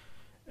away.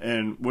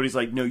 And Woody's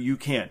like, no, you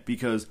can't,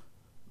 because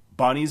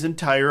Bonnie's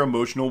entire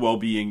emotional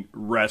well-being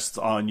rests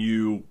on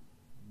you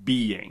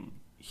being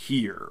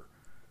here.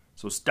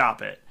 So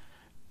stop it.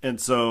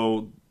 And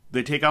so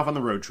they take off on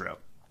the road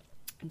trip.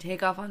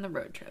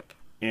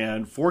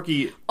 And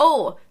Forky...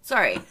 Oh,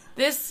 sorry.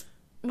 This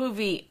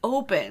movie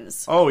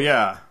opens... Oh,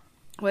 yeah.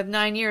 With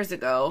 9 years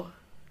ago...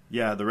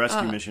 Yeah, the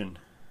rescue mission.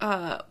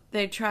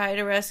 They try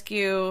to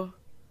rescue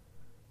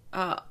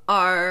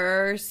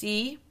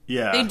RC.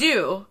 Yeah. They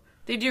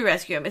do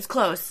rescue him. It's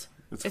close.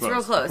 It's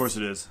real close. Of course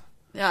it is.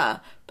 Yeah,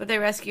 but they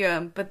rescue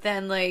him. But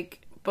then,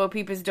 Bo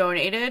Peep is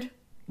donated.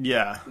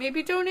 Yeah.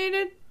 Maybe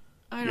donated?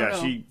 I don't know.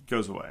 Yeah, she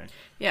goes away.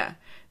 Yeah.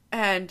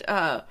 And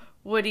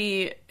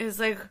Woody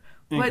is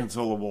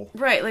inconsolable.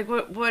 Right,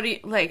 what do you...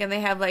 and they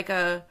have,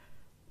 a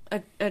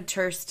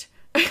terst...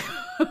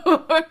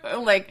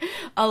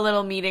 a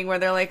little meeting where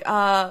they're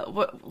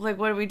what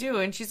do we do?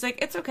 And she's like,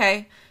 it's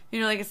okay.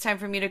 It's time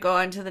for me to go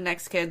on to the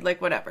next kid.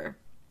 Whatever.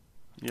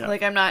 Yeah.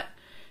 I'm not,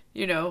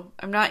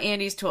 I'm not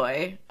Andy's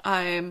toy.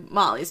 I'm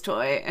Molly's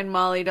toy. And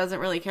Molly doesn't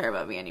really care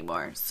about me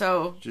anymore.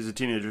 So. She's a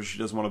teenager. She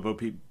doesn't want a Bo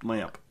Peep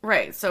lamp.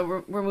 Right.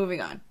 So we're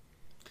moving on.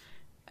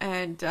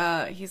 And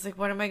he's like,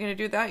 what am I going to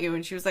do without you?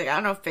 And she was like, I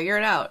don't know. Figure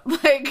it out.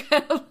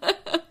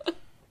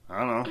 I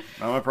don't know.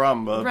 Not my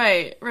problem, bud.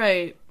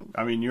 Right.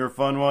 I mean, you were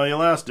fun while you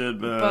lasted,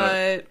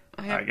 but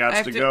I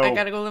got to go. I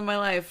got to go live my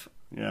life.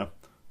 Yeah.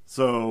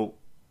 So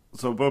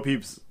Bo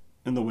Peep's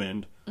in the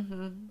wind,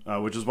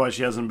 which is why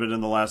she hasn't been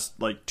in the last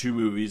 2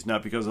 movies,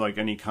 not because of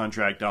any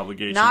contract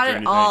obligations. Not or at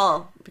anything.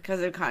 all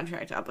because of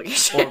contract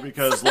obligations, or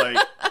because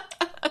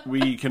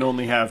we can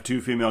only have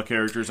 2 female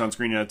characters on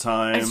screen at a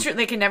time. It's true.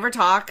 They can never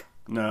talk.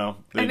 No.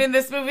 And in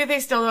this movie, they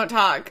still don't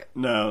talk.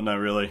 No, not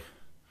really.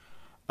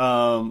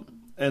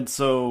 And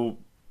so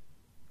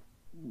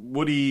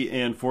Woody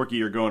and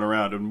Forky are going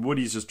around, and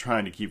Woody's just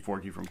trying to keep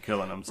Forky from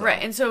killing himself.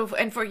 Right,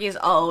 and Forky is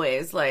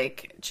always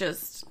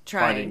just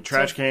trying finding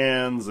trash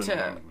cans and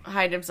to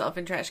hide himself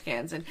in trash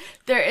cans. And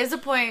there is a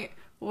point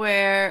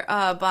where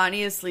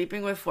Bonnie is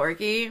sleeping with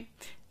Forky,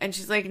 and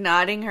she's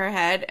nodding her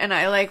head, and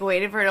I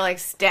waited for her to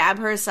stab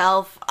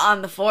herself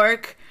on the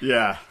fork.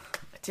 Yeah.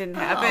 It didn't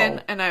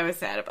happen, and I was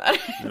sad about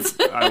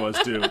it. I was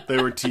too.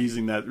 They were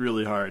teasing that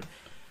really hard.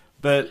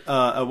 But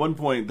at one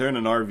point, they're in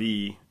an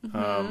RV.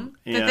 That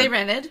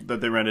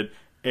they rented.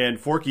 And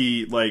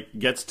Forky,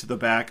 gets to the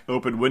back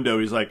open window.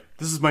 He's like,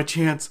 this is my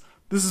chance.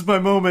 This is my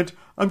moment.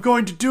 I'm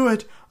going to do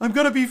it. I'm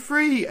going to be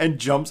free. And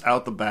jumps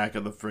out the back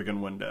of the friggin'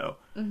 window.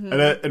 Mm-hmm.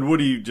 And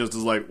Woody just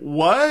is like,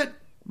 what?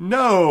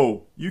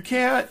 No, you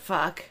can't.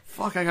 Fuck,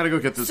 I gotta go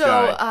get this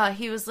guy. So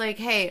he was like,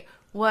 hey,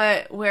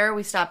 where are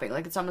we stopping?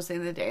 It's almost the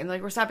end of the day. And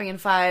we're stopping in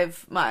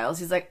 5 miles.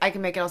 He's like, I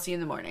can make it. I'll see you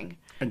in the morning.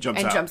 And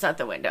jumps out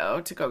the window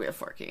to go get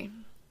Forky.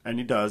 And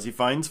he does. He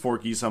finds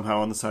Forky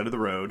somehow on the side of the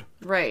road.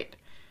 Right.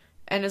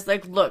 And is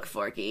like, look,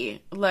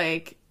 Forky,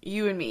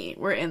 you and me,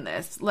 we're in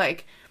this.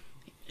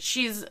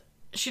 She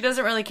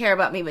doesn't really care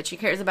about me, but she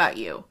cares about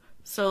you.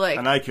 So,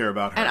 And I care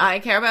about her. And I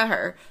care about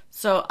her.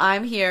 So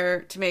I'm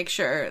here to make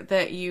sure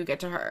that you get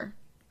to her.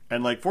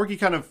 And, Forky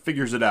kind of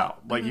figures it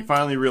out. He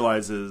finally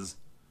realizes...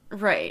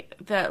 Right.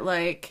 That,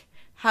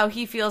 how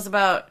he feels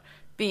about...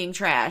 being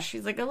trash.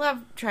 He's like, I love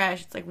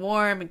trash. It's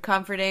warm and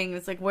comforting.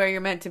 It's where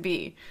you're meant to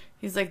be.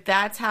 He's like,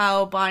 that's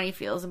how Bonnie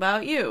feels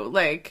about you.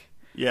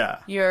 Yeah.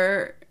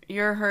 You're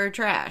her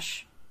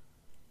trash.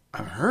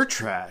 I'm her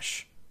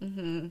trash?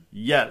 Mm-hmm.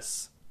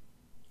 Yes.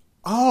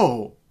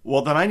 Oh,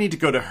 well then I need to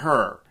go to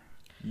her.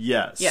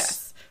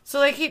 Yes.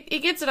 So he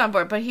gets it on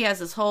board, but he has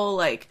this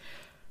whole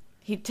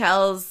he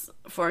tells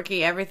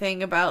Forky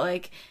everything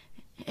about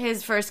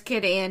his first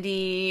kid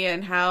Andy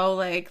and how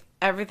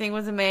everything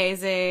was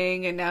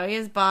amazing, and now he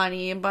has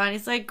Bonnie, and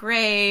Bonnie's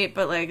great,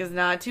 but is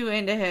not too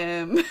into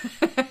him.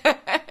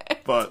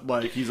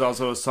 But he's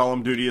also a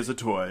solemn duty as a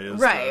toy,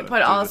 right?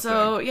 But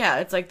also, yeah,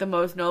 it's the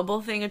most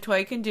noble thing a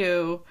toy can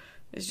do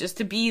is just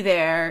to be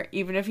there,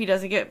 even if he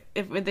doesn't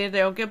if they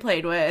don't get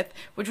played with,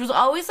 which was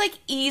always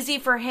easy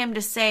for him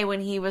to say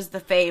when he was the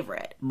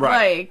favorite,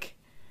 right?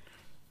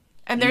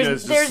 And You guys there's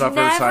just there's suffer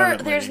never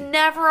silently. there's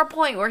never a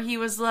point where he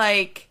was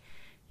like,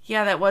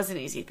 yeah, that was an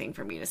easy thing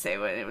for me to say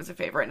when it was a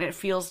favorite, and it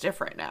feels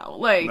different now.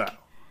 Like, No.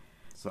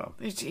 So,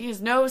 he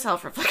has no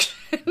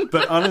self-reflection.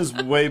 but on his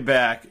way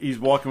back, he's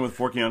walking with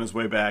Forky on his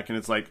way back, and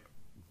it's like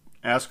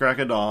ass crack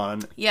of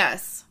dawn,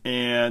 Yes.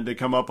 and they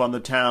come up on the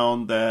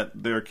town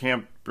that their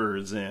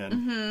camper's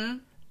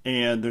in,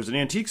 and there's an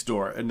antique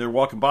store, and they're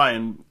walking by,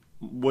 and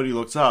Woody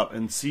looks up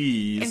and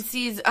sees And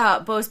sees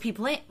Bo's Peep's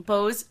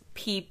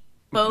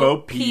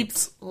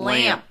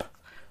lamp.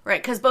 Right,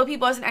 because Bo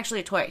Peep wasn't actually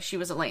a toy. She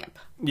was a lamp.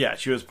 Yeah,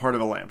 she was part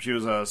of a lamp. She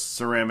was a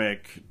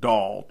ceramic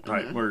doll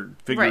type, or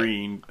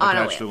figurine Right. On a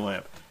attached to the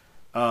lamp.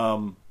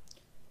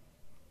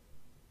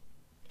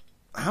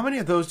 How many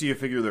of those do you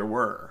figure there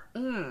were?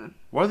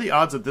 What are the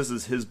odds that this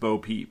is his Bo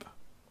Peep?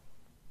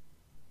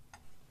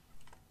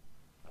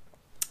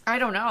 I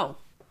don't know.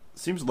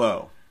 Seems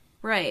low.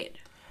 Right.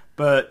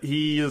 But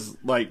he is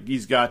like,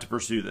 he's got to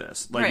pursue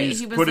this. Like, Right, he's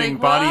he was putting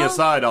like, Bonnie well-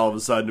 aside all of a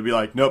sudden to be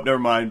like, nope, never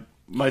mind.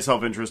 My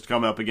self-interest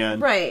come up again.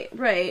 Right,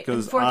 right.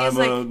 Because And Forky's I'm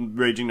a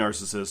raging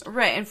narcissist.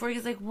 right, and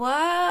Forky's like, what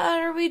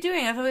are we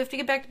doing? I thought we have to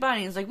get back to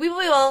Bonnie. He's like, we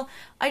will.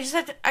 I just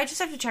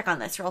have to check on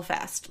this real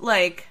fast.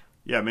 Like,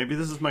 Yeah, maybe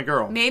this is my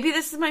girl. maybe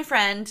this is my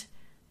friend,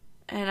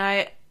 and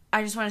I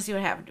just want to see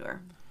what happened to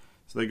her.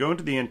 So they go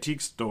into the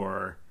antique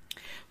store.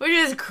 Which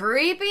is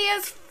creepy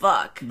as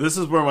fuck. This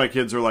is where my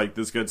kids are like,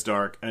 this gets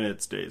dark, and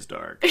it stays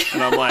dark.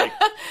 And I'm like,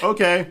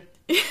 okay.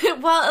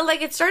 Well,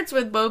 like, it starts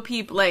with Bo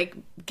Peep, like,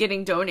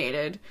 getting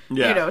donated.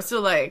 Yeah. You know, so,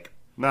 like,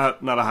 Not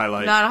a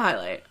highlight. not a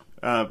highlight.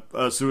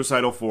 A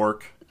suicidal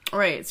fork.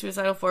 Right,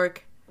 suicidal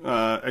fork.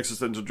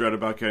 Existential dread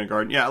about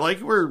kindergarten. Yeah,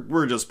 like,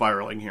 we're just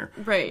spiraling here.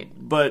 Right.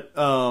 But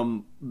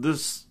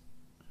this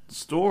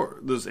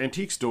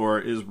antique store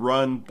is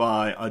run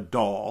by a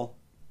doll,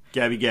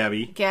 Gabby,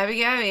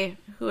 Gabby,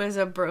 who has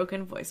a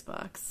broken voice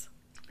box.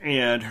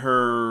 and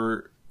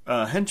her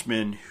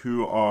henchmen,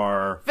 who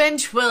are,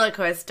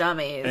 Ventriloquist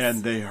dummies.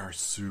 and they are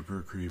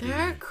super creepy.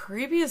 They're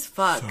creepy as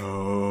fuck.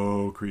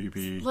 So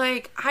creepy.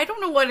 Like, I don't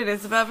know what it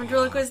is about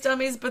ventriloquist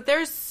dummies, but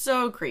they're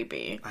so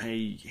creepy.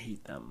 I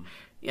hate them.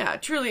 Yeah,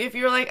 truly, if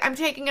you're like, I'm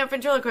taking up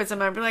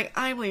ventriloquism, I'd be like,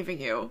 I'm leaving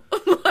you.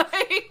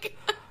 Like,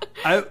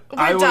 I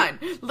we're would- done.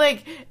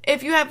 Like,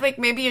 if you have, like,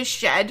 maybe a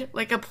shed,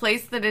 like a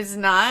place that is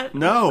not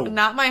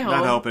not my home.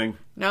 Not helping.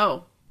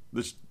 No.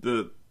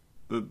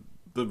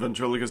 The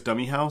ventriloquist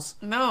dummy house.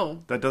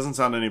 No. That doesn't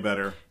sound any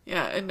better.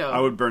 Yeah, no. I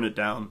would burn it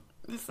down.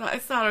 It's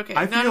not okay.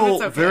 I None of feel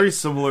it's okay. very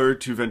similar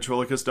to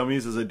ventriloquist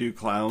dummies as I do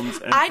clowns,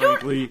 and I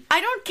frankly,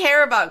 don't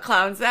care about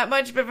clowns that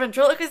much, but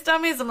ventriloquist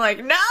dummies, I'm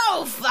like,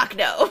 no, fuck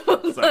no.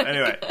 so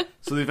anyway,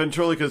 so the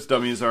ventriloquist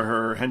dummies are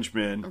her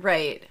henchmen,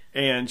 Right.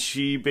 and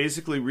she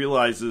basically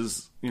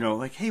realizes,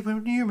 like, hey,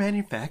 when were you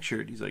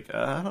manufactured? He's like,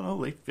 I don't know,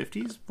 late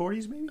 50s,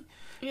 40s, maybe.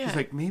 Yeah. She's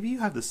like, maybe you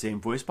have the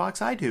same voice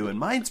box I do, and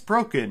mine's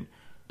broken.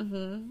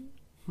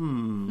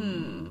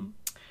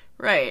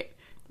 Right.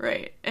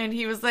 Right. And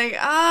he was like,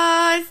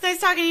 it's nice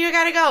talking to you, I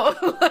gotta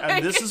go. Like,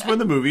 And this is when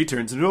the movie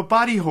turns into a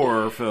body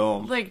horror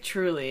film. like,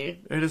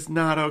 truly. It is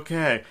not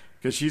okay.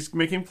 Because she's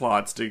making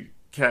plots to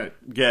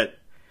get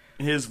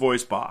his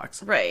voice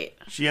box. Right.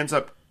 She ends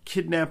up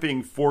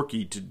kidnapping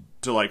Forky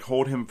to like,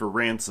 hold him for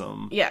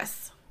ransom.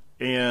 Yes.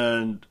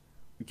 And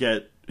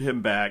get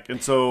him back.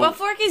 And so... But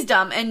Forky's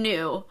dumb and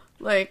new.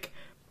 Like,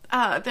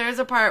 there's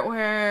a part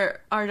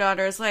where our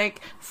daughter's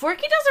like,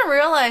 Forky doesn't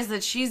realize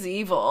that she's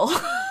evil.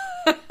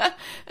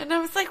 And I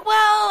was like,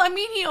 well, I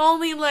mean, he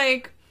only,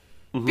 like,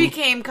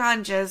 became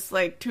conscious,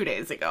 like, 2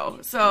 days ago.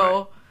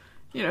 So,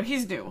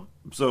 he's new.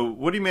 So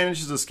Woody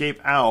manages to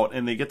escape out,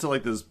 and they get to,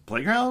 like, this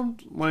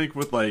playground, like,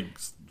 with, like,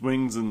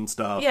 swings and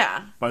stuff.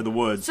 Yeah. By the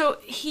woods. So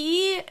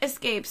he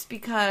escapes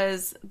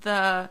because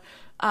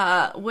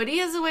Woody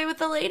is away with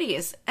the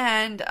ladies,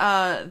 and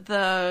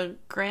the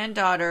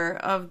granddaughter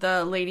of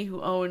the lady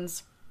who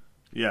owns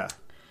Yeah.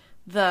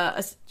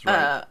 the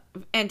right.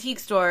 antique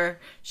store,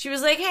 she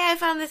was like, hey, I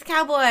found this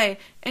cowboy,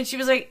 and she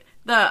was like,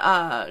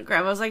 the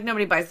grandma was like,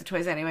 nobody buys the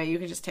toys anyway, you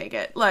can just take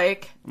it.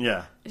 Like,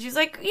 Yeah. and she's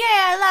like, yeah,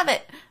 I love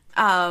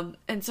it.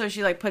 And so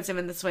she, like, puts him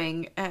in the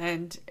swing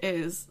and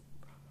is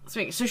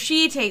swinging. So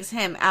she takes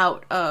him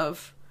out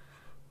of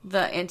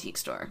the antique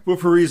store. But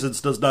for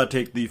reasons does not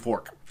take the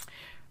fork.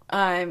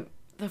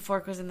 The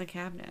fork was in the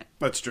cabinet.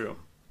 That's true.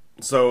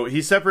 So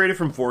he's separated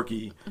from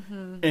Forky,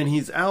 and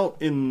he's out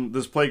in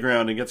this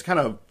playground and gets kind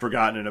of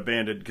forgotten and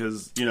abandoned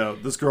because,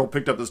 this girl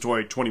picked up this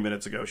toy 20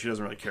 minutes ago. She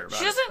doesn't really care about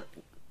it.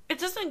 It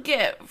doesn't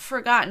get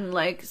forgotten.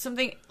 Like,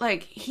 something,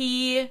 like,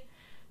 he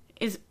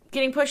is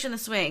getting pushed in the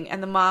swing,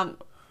 and the mom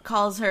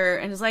calls her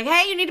and is like,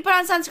 hey, you need to put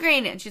on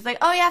sunscreen. And she's like,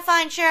 oh, yeah,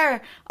 fine,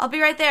 sure. I'll be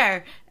right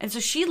there. And so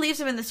she leaves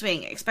him in the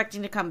swing,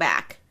 expecting to come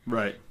back.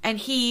 Right. And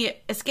he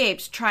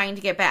escapes, trying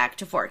to get back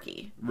to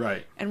Forky.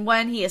 Right. And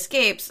when he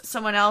escapes,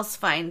 someone else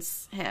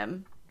finds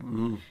him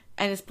and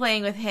is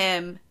playing with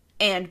him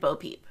and Bo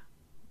Peep.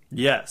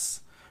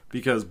 Yes.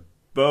 Because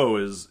Bo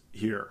is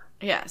here.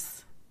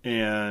 Yes.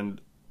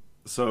 And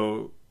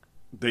so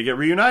they get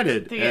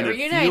reunited.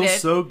 It feels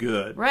so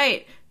good.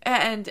 Right.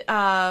 And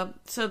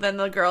so then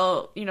the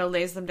girl,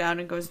 lays them down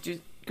and goes to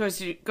do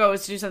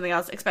something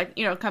else,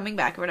 coming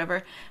back or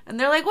whatever. And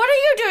they're like, "What are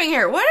you doing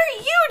here? What are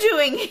you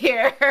doing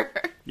here?"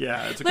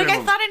 Yeah, it's a like, great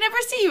I thought I'd never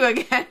see you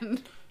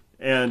again.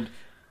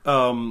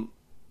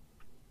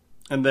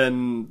 And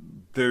then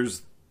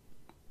there's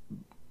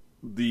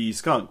the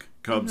skunk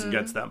comes and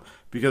gets them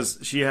because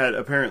she had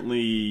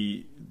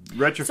apparently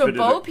retrofitted. So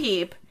Bo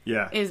Peep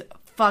Yeah. is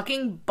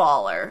fucking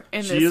baller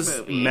in She this is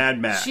movie. Mad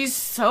Max. She's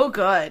so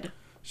good.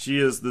 She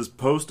is this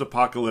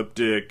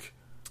post-apocalyptic,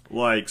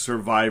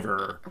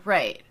 survivor.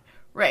 Right.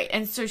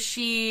 And so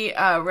she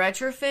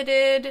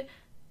retrofitted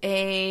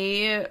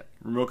a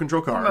Remote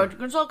control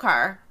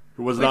car.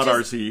 It was not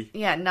RC.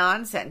 Yeah,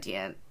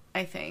 non-sentient,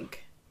 I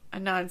think. A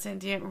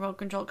non-sentient remote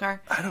control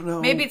car. I don't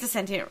know. Maybe it's a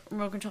sentient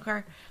remote control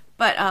car.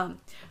 But a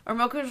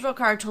remote control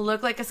car to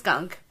look like a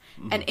skunk.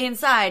 And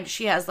inside,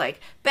 she has,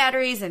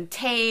 batteries and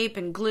tape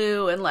and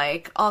glue and,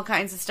 all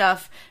kinds of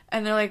stuff.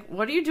 And they're like,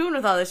 "What are you doing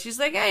with all this?" She's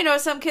like, "Yeah,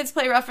 some kids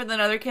play rougher than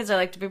other kids. I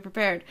like to be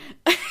prepared."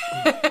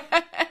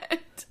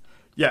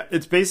 Yeah,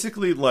 it's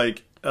basically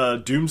like a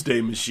doomsday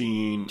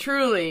machine.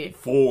 Truly.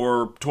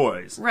 For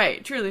toys.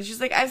 Right, truly.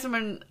 She's like, "I have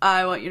someone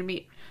I want you to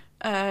meet."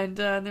 And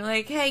they're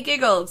like, "Hey,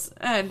 Giggles."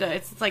 And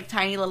it's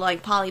tiny little,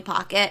 Polly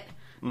Pocket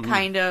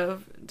kind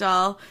of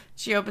doll.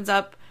 She opens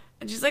up.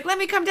 And she's like, "Let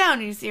me come down."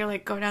 And you see her,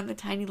 go down the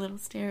tiny little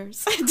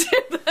stairs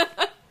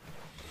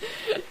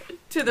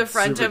to the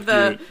front Super of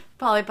the cute.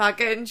 Polly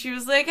Pocket. And she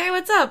was like, "Hey,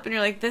 what's up?" And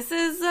you're like, "This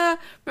is,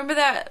 remember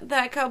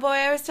that cowboy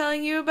I was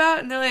telling you about?"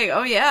 And they're like,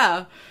 "Oh,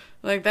 yeah.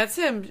 That's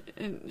him."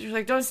 And you're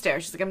like, "Don't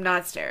stare." She's like, "I'm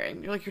not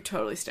staring." You're like, "You're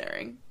totally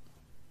staring."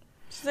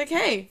 She's like,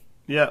 "Hey."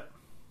 Yeah.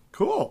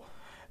 Cool.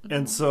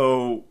 And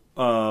so,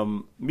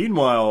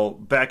 meanwhile,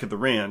 back at the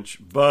ranch,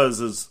 Buzz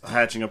is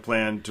hatching a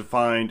plan to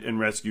find and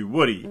rescue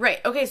Woody.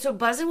 Right. Okay, so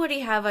Buzz and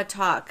Woody have a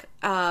talk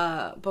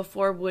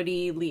before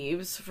Woody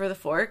leaves for the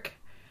fork.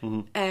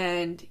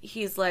 And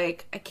he's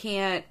like, I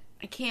can't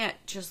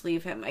just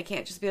leave him. I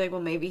can't just be like,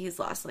 well, maybe he's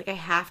lost. I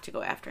have to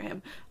go after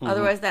him.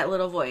 Otherwise, that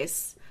little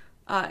voice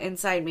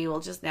inside me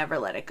will just never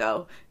let it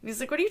go. And he's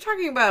like, "What are you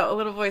talking about? A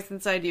little voice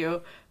inside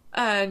you?"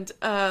 And,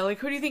 who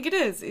do you think it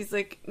is? He's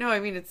like, "No, I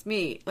mean, it's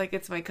me.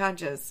 It's my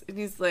conscience." And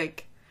he's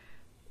like,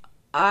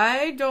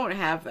 "I don't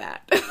have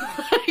that."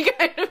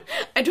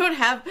 I don't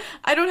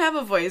have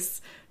a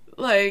voice,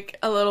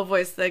 a little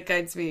voice that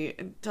guides me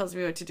and tells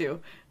me what to do.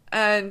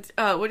 And,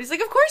 Woody's like,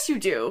 "Of course you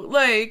do."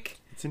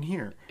 It's in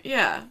here.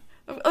 Yeah.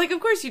 Of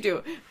course you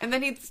do. And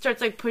then he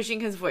starts, pushing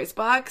his voice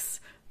box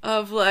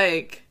of,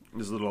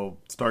 His little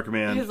Star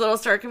Command.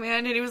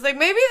 And he was like,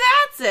 "Maybe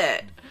that's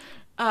it."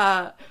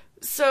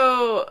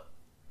 So...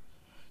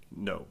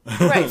 No.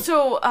 Right,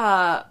 so,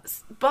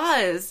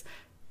 Buzz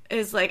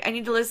is like, "I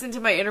need to listen to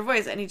my inner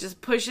voice," and he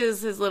just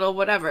pushes his little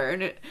whatever,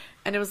 and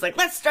it was like,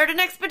 "Let's start an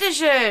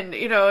expedition,"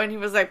 and he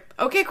was like,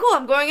 "Okay, cool,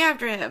 I'm going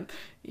after him,"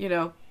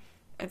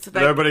 and so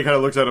But everybody kind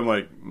of looks at him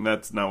like,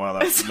 that's not how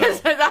that's...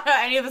 not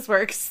how any of this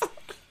works.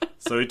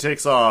 So he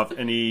takes off,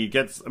 and he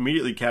gets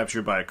immediately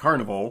captured by a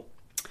carnival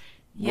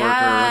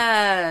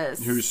Yes.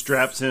 worker who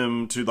straps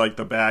him to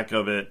the back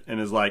of it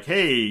and is like,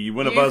 "Hey, you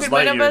win a You Buzz could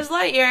win a Lightyear." Buzz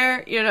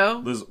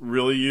Lightyear, This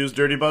really used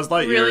dirty Buzz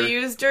Lightyear. Really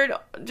used dirt,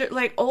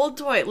 old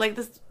toy.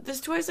 This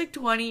toy's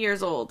 20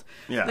 years old.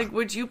 Yeah.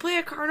 Would you play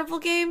a carnival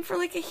game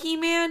for a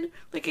He-Man?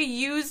 A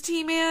used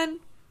He-Man?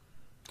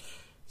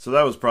 So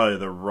that was probably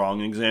the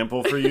wrong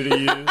example for you to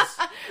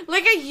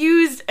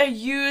use. a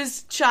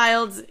used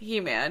child's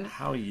He-Man.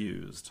 How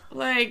used?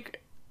 Buzz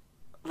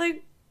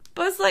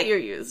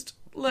Lightyear used.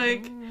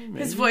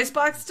 His voice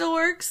box still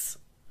works,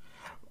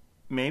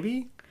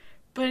 Maybe.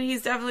 but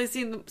he's definitely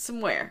seen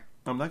some wear.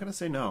 I'm not going to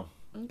say no.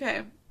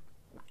 Okay.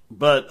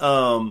 But,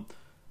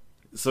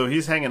 so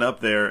he's hanging up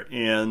there,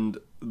 and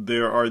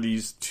there are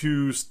these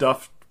two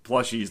stuffed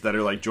plushies that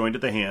are, joined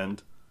at the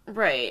hand.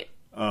 Right.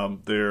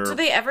 They're... Do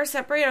they ever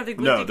separate? Are they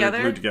glued No, together?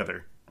 they're glued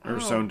together. Or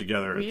sewn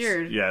together.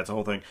 Weird. It's a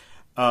whole thing.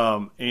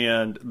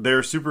 And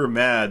they're super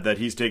mad that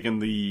he's taken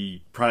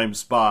the prime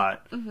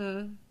spot.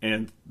 Mm-hmm.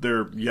 And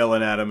they're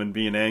yelling at him and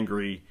being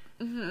angry.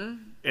 Mm-hmm.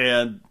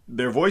 And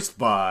they're voiced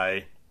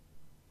by...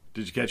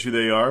 Did you catch who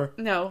they are?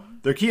 No.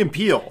 They're Key and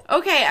Peele.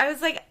 Okay, I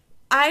was like,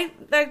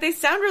 they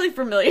sound really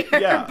familiar.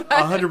 Yeah,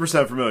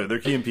 100% familiar. They're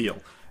Key and Peele.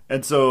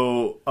 And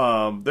so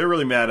they're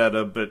really mad at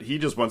him, but he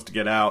just wants to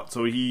get out.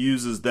 So he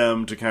uses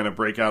them to kind of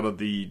break out of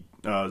the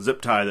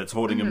zip tie that's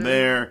holding him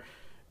there.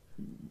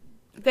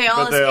 They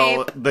all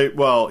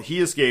escape.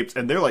 He escapes,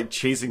 and they're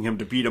chasing him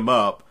to beat him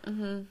up.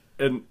 Mm-hmm.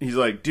 And he's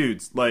like,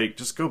 "Dudes,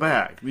 just go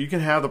back. You can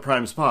have the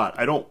prime spot.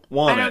 I don't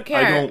want it. I don't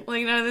care.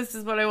 No, this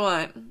is what I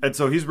want." And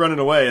so he's running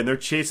away, and they're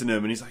chasing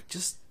him, and he's like,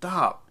 "Just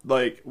stop.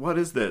 What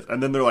is this?"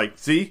 And then they're like,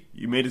 "See?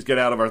 You made us get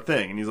out of our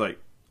thing." And he's like,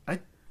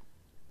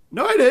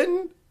 "No, I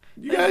didn't.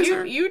 You guys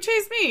are... You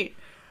chased me."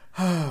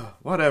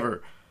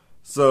 Whatever.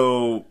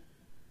 So,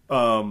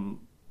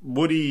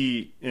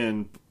 Woody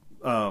and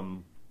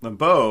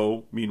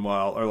Bo,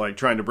 meanwhile, are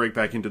trying to break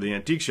back into the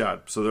antique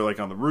shop. So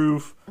they're on the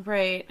roof.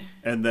 Right.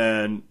 And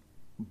then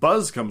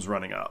Buzz comes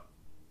running up.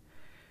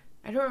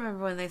 I don't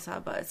remember when they saw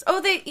Buzz.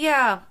 Oh,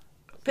 Yeah.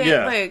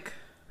 like,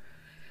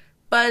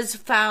 Buzz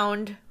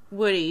found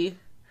Woody.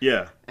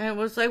 Yeah. And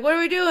was like, what are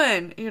we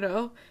doing? You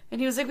know? And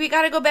he was like, we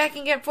gotta go back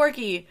and get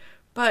Forky.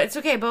 But it's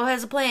okay, Bo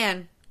has a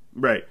plan.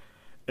 Right.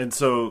 And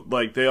so,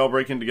 like, they all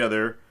break in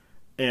together,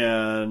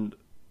 and,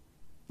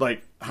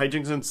 like,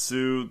 hijinks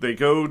ensue. They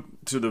go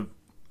to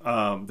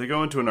they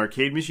go into an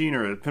arcade machine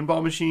or a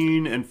pinball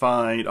machine and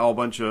find a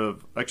bunch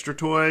of extra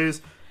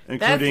toys,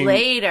 including... That's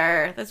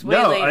later. That's way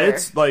later. No,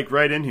 it's, like,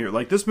 right in here.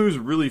 Like, this moves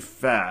really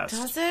fast.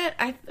 Does it?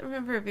 I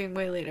remember it being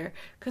way later.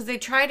 Because they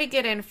try to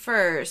get in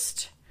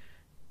first,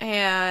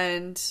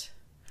 and...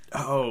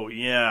 Oh,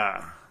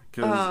 yeah.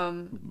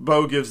 Because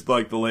Bo gives,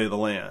 like, the lay of the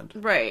land.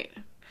 Right.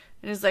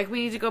 And it's like,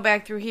 we need to go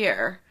back through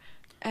here.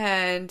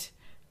 And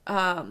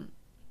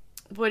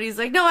Woody's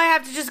like, no, I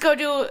have to just go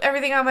do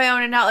everything on my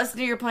own and not listen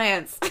to your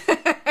plans.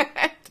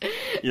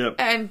 Yep.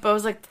 And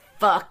Bo's like,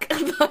 fuck.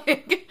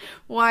 Like,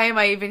 why am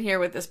I even here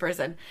with this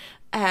person?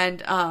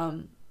 And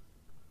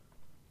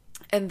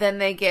then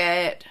they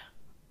get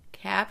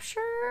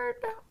captured,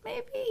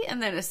 maybe? And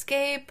then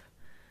escape.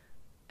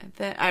 And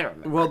then, I don't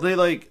remember. Well,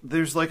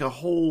 there's, like, a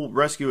whole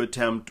rescue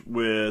attempt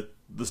with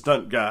the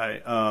stunt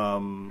guy.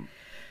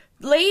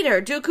 Later,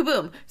 Duke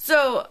Kaboom.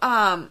 So,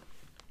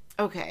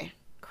 okay.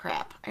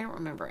 Crap. I don't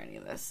remember any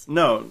of this.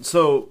 No,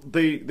 so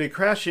they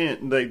crash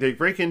in, they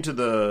break into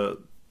the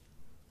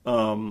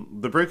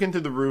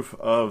roof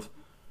of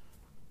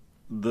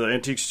the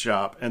antique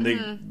shop, and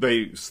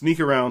they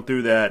sneak around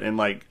through that, and,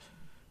 like,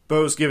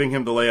 Bo's giving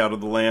him the layout of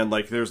the land,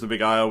 like, there's the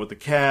big aisle with the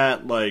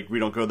cat, like, we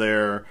don't go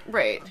there.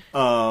 Right.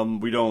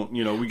 We don't,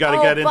 we gotta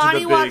get into Bonnie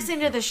the big... walks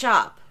into the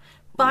shop.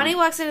 Bonnie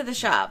walks into the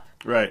shop.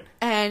 Right.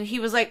 And he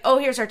was like, oh,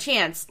 here's our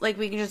chance. Like,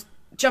 we can just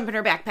jump in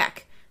her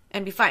backpack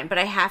and be fine. But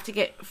I have to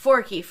get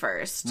Forky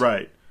first.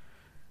 Right.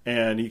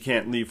 And he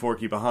can't leave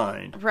Forky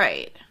behind.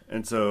 Right.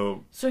 And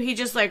so... So he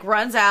just, like,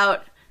 runs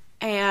out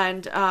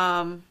and,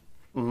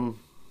 Does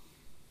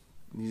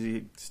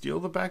he steal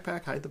the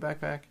backpack? Hide the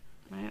backpack?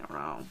 I don't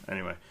know.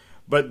 Anyway.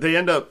 But they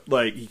end up,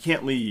 like, he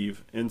can't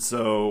leave. And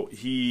so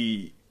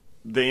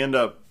they end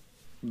up...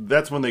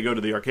 That's when they go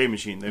to the arcade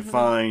machine. They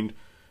find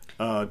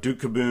Duke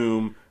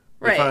Kaboom.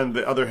 They find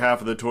the other half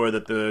of the toy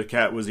that the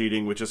cat was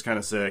eating, which is kind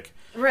of sick.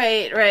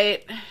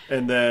 Right.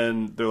 And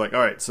then they're like, all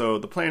right, so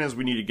the plan is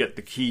we need to get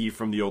the key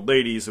from the old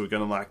lady so we can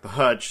unlock the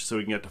hutch, so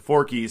we can get to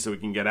Forky, so we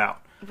can get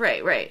out.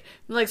 Right.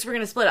 Like, so we're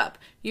going to split up.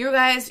 You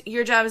guys,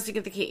 your job is to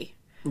get the key.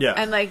 Yeah.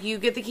 And, like, you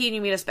get the key and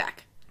you meet us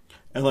back.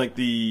 And, like,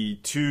 the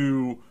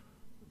two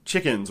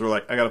chickens were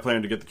like, I got a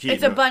plan to get the key.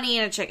 It's a bunny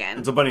and a chicken.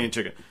 It's a bunny and a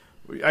chicken.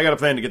 I got a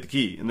plan to get the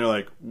key. And they're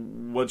like,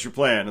 what's your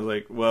plan? I was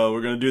like, well,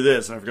 we're going to do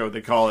this. And I forgot what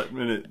they call it.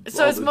 And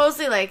it's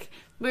mostly like,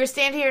 we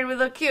stand here and we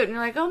look cute. And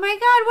you're like, oh my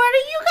god, what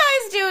are you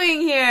guys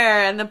doing here?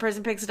 And the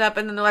person picks it up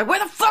and then they're like,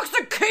 where the fuck's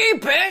the key,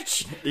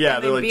 bitch? Yeah,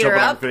 and they're like jumping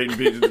on her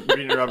feet and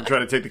beating her up and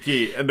trying to take the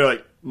key. And they're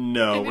like,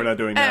 no, we're not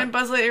doing that. And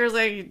Buzz Lightyear's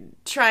like,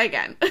 try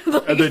again.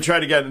 And they try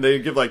again and they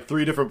give like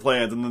 3 different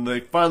plans. And then they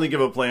finally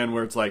give a plan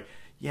where it's like,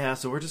 yeah,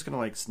 so we're just going to,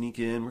 like, sneak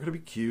in. We're going to be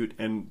cute.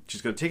 And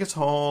she's going to take us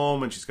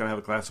home. And she's going to have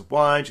a glass of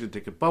wine. She's going to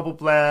take a bubble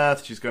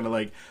bath. She's going to,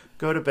 like,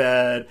 go to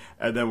bed.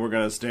 And then we're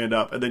going to stand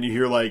up. And then you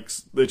hear, like,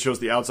 it shows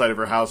the outside of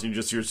her house. And you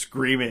just hear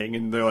screaming.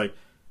 And they're like,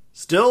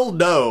 still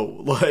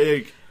no.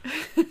 Like,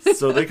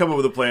 so they come up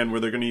with a plan where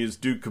they're going to use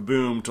Duke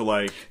Kaboom to,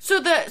 like...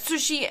 So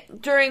she,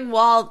 during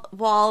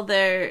while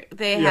they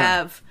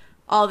have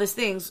all these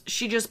things,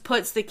 she just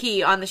puts the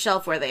key on the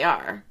shelf where they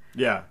are.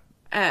 Yeah.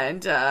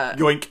 And,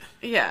 yoink.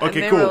 Yeah. Okay,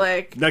 and they cool. were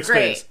like, next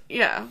great. phase.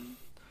 Yeah.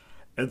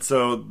 And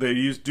so they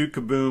use Duke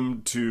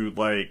Kaboom to,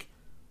 like,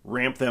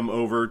 ramp them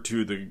over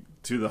to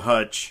the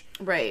hutch.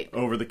 Right.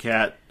 Over the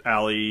cat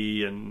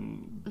alley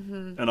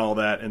and all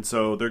that. And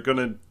so they're going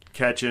to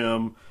catch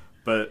him,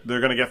 but they're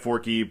going to get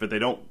Forky, but they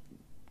don't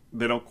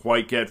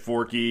quite get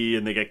Forky,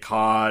 and they get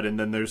caught, and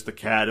then there's the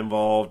cat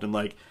involved, and,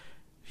 like,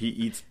 he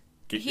eats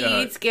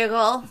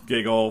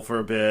Giggle for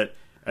a bit.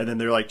 And then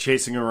they're, like,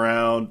 chasing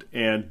around,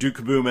 and Duke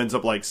Kaboom ends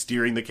up, like,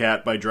 steering the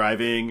cat by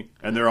driving,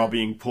 and they're all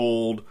being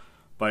pulled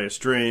by a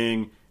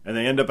string, and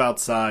they end up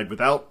outside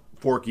without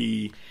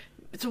Forky.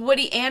 So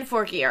Woody and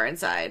Forky are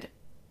inside.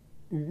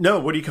 No,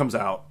 Woody comes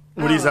out.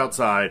 Woody's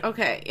outside.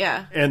 Okay,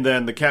 yeah. And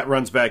then the cat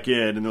runs back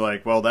in, and they're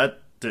like, well,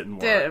 that didn't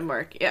work. Didn't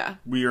work, yeah.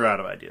 We are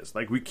out of ideas.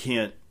 Like, we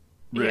can't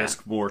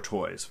risk more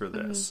toys for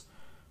this.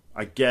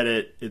 I get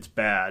it. It's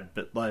bad,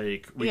 but,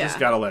 like, we just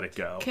gotta let it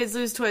go. Kids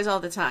lose toys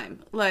all the time.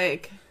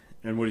 Like...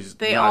 And Woody's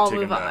they not all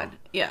taking move on.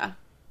 Yeah.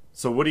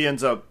 So Woody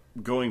ends up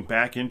going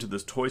back into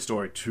this toy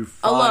store to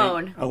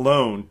find...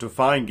 Alone. To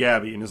find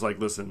Gabby, and is like,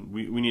 listen,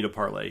 we need a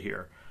parlay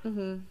here.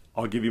 Mm-hmm.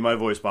 I'll give you my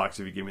voice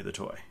box if you give me the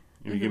toy.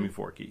 If you give me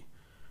Forky.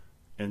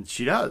 And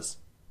she does.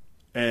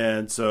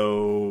 And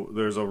so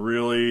there's a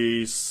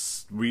really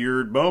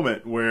weird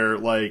moment where,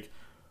 like,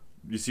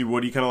 you see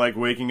Woody kind of, like,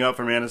 waking up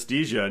from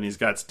anesthesia, and he's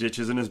got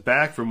stitches in his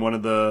back from one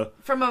of the...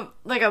 From a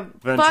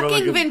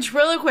fucking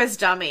ventriloquist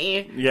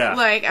dummy. Yeah.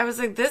 Like, I was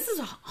like, this is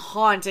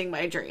haunting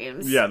my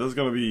dreams. Yeah, this is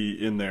going to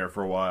be in there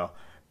for a while.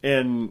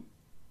 And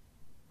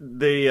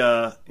they,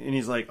 and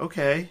he's like,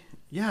 okay.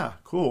 yeah,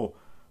 cool.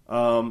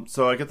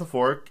 So I get the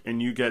fork,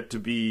 and you get to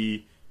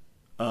be,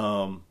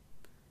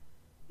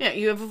 Yeah,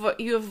 you have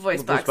a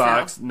voice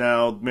box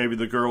now. Maybe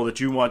the girl that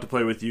you want to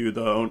play with you,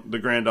 the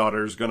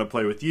granddaughter, is going to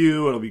play with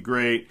you. It'll be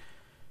great.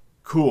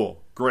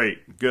 Cool,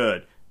 great,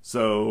 good.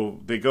 So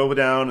they go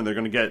down and they're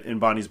going to get in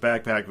Bonnie's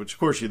backpack, which of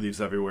course she leaves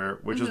everywhere,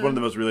 which is one of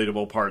the most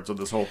relatable parts of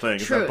this whole thing.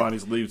 Is that Bonnie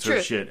leaves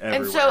her shit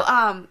everywhere.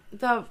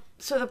 And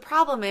so the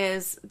problem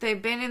is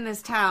they've been in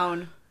this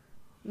town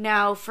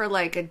now for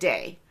like a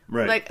day.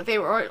 Right. Like they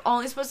were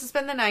only supposed to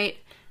spend the night,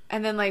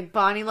 and then like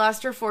Bonnie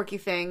lost her Forky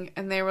thing,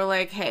 and they were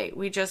like, "Hey,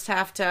 we just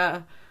have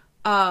to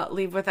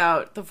leave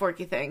without the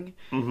Forky thing."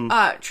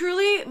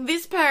 Truly,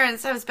 these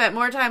parents have spent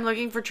more time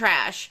looking for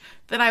trash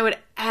than I would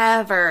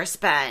ever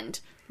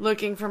spend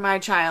looking for my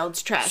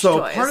child's trash toys.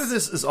 So part of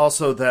this is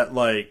also that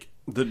like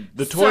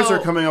the toys are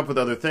coming up with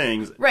other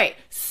things. Right.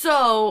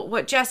 So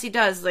what Jessie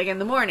does, like in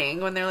the morning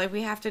when they're like,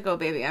 "We have to go,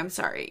 baby, I'm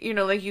sorry," you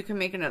know, like you can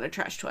make another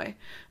trash toy.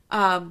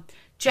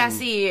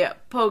 Jessie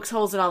pokes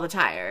holes in all the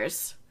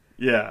tires.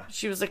 Yeah.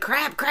 She was like,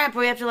 crap,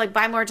 we have to like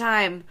buy more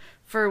time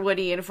for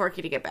Woody and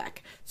Forky to get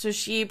back. So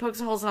she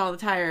pokes holes in all the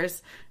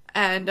tires,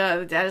 and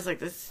the dad is like,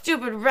 "This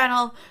stupid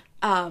rental."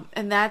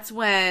 And that's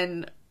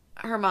when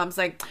her mom's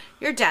like,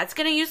 "Your dad's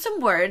gonna use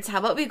some words. How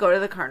about we go to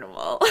the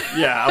carnival?"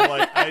 Yeah, I'm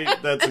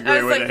like, that's a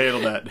great way to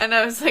handle that. And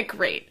I was like,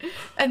 great.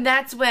 And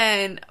that's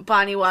when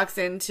Bonnie walks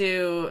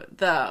into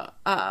the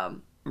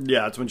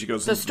it's when she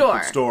goes to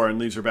the store and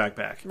leaves her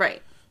backpack.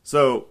 Right.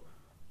 So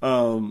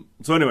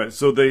anyway,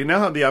 so they now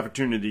have the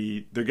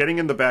opportunity. They're getting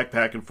in the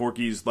backpack, and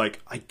Forky's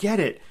like, "I get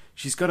it.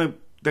 She's gonna."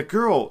 The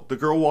girl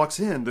walks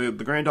in. The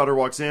granddaughter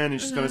walks in,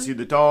 and she's gonna see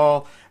the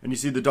doll, and you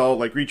see the doll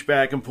like reach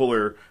back and pull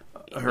her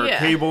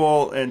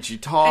cable, and she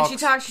talks.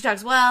 And she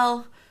talks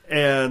well.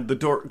 And the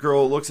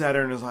girl looks at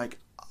her and is like,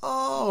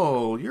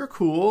 "Oh, you're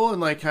cool," and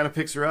like kind of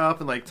picks her up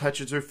and like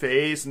touches her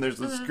face, and there's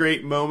this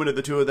great moment of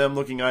the two of them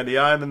looking eye to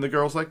eye, and then the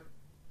girl's like,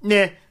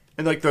 "Nah,"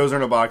 and like throws her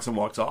in a box and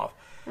walks off.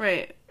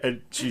 Right.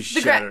 And she's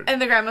shattered.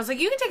 And the grandma's like,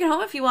 "You can take it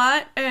home if you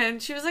want,"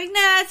 and she was like,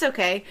 "Nah, it's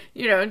okay,"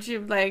 you know, and she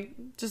like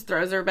just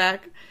throws her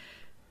back.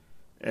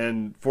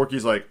 And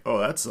Forky's like, "Oh,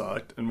 that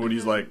sucked." And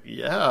Woody's like,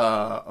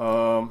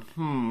 "Yeah,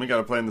 we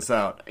gotta plan this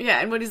out." Yeah,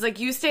 and Woody's like,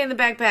 "You stay in the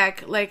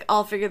backpack, like,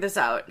 I'll figure this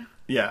out."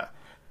 Yeah.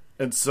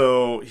 And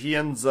so he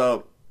ends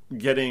up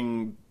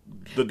getting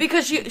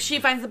because she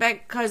finds the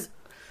because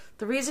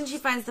the reason she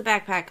finds the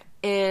backpack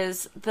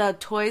is the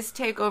toys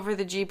take over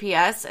the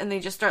GPS and they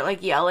just start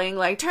like yelling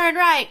like, turn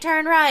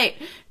right,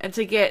 and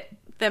to get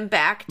them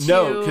back to...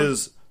 No,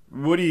 because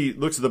Woody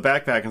looks at the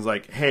backpack and is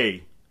like,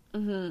 "Hey."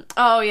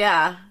 Oh,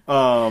 yeah.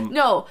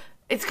 No,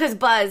 it's because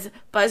Buzz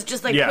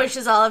just like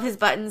pushes all of his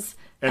buttons.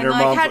 And her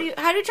like, how do you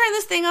turn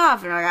this thing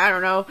off? And I'm like, I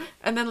don't know.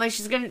 And then like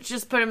she's gonna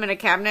just put him in a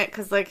cabinet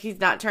because like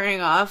he's not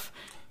turning off.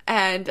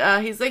 And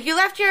he's like, you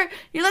left your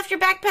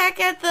backpack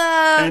at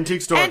the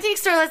antique store.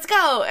 Let's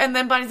go. And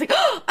then Bonnie's like,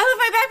 "Oh, I left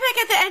my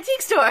backpack at the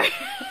antique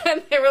store."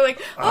 And they were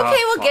like,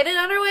 "Okay, we'll get it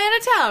on our way out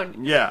of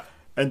town." Yeah.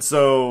 And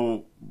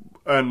so,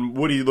 and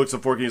Woody looks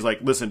at Forky and he's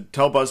like, "Listen,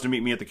 tell Buzz to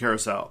meet me at the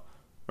carousel.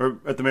 Or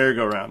at the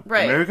merry-go-round."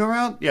 Right. The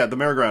merry-go-round? Yeah, the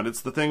merry-go-round.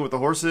 It's the thing with the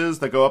horses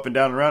that go up and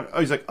down and around.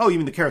 Oh, he's like, "Oh, you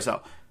mean the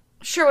carousel?"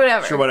 Sure,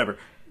 whatever.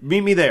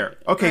 Meet me there.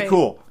 Okay, right.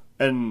 Cool.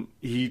 And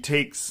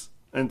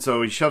and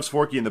so he shoves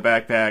Forky in the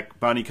backpack.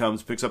 Bonnie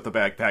comes, picks up the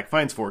backpack,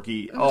 finds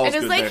Forky. And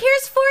is like,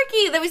 "Here's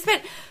Forky that we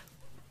spent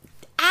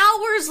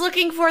hours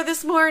looking for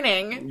this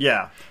morning."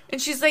 Yeah.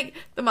 And she's like,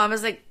 the mom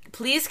is like,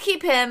 "Please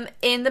keep him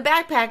in the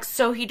backpack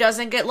so he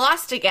doesn't get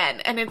lost again."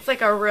 And it's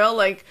like a real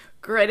like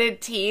gritted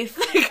teeth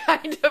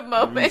kind of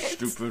moment.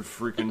 You stupid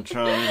freaking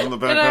child in the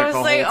backpack and I was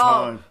the like,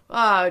 whole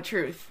time.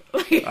 Truth.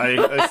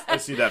 I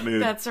see that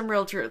mood. That's some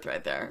real truth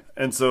right there.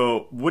 And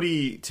so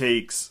Woody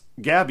takes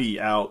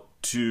Gabby out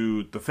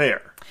to the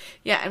fair.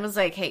 Yeah, and was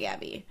like, "Hey,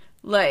 Gabby,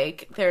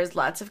 like, there's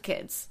lots of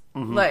kids.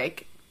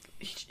 Like,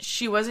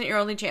 she wasn't your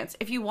only chance.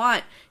 If you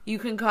want, you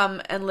can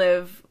come and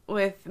live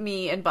with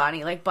me and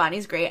Bonnie. Like,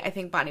 Bonnie's great. I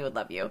think Bonnie would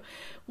love you."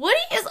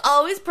 Woody is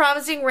always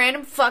promising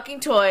random fucking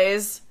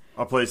toys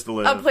a place to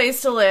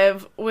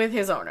live with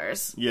his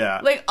owners.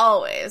 Yeah. Like,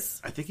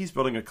 always. I think he's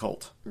building a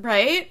cult.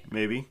 Right?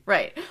 Maybe.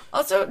 Right.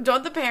 Also,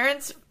 don't the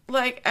parents,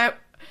 like,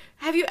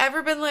 have you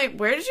ever been like,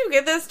 "Where did you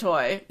get this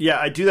toy?" Yeah,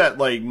 I do that,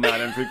 like,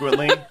 not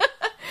infrequently.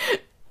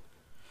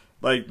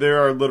 Like, there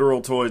are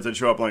literal toys that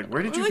show up, like,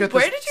 "Where did you get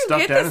this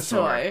stuffed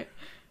dinosaur?" Toy?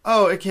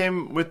 "Oh, it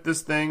came with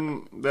this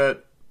thing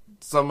that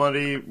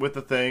somebody with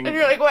the thing." And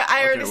you're like, "What?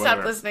 I already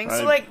stopped listening."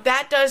 So, like,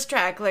 that does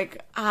track.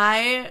 Like,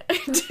 I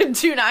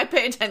do not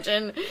pay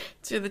attention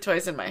to the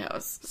toys in my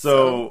house.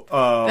 So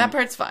that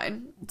part's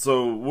fine.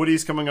 So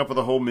Woody's coming up with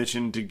a whole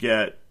mission to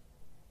get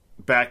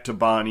back to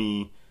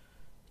Bonnie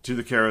to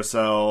the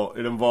carousel.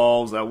 It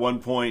involves, at one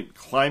point,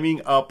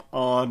 climbing up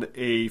on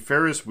a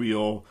Ferris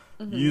wheel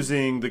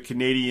using the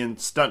Canadian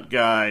stunt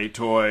guy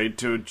toy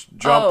to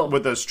jump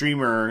with a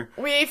streamer.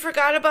 We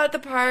forgot about the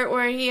part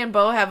where he and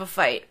Bo have a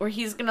fight, where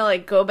he's gonna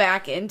like go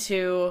back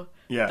into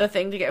the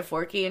thing to get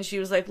Forky, and she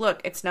was like,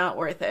 "Look, it's not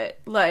worth it."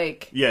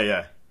 Like,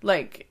 yeah.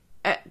 Like,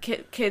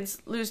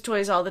 kids lose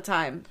toys all the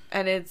time,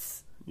 and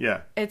it's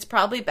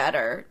probably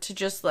better to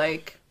just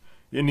like.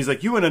 And he's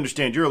like, you wouldn't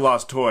understand. You're a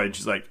lost toy. And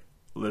she's like,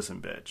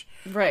 listen, bitch.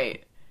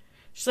 Right.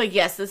 She's like,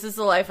 yes, this is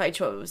the life I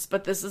chose,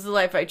 but this is the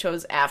life I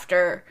chose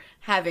after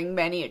having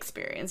many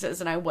experiences,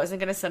 and I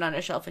wasn't going to sit on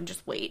a shelf and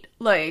just wait.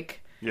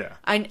 Like, yeah,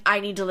 I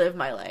need to live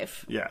my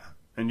life. Yeah,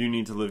 and you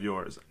need to live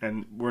yours,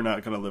 and we're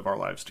not going to live our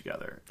lives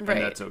together, and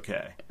that's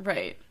okay.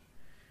 Right.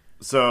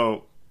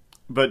 So,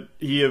 but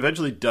he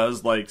eventually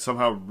does, like,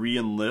 somehow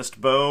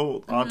re-enlist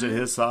Bo onto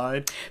his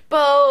side.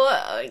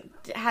 Bo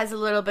has a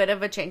little bit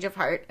of a change of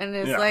heart, and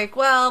is like,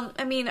 well,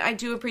 I mean, I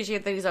do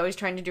appreciate that he's always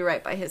trying to do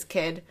right by his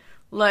kid.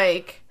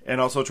 Like, and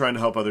also trying to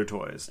help other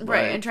toys,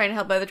 right? And trying to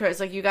help other toys.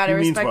 Like, you gotta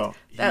respect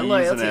that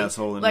loyalty. He's an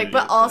asshole, and like,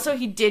 but also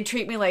he did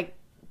treat me like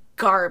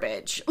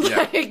garbage.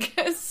 Like,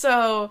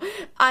 so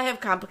I have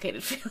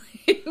complicated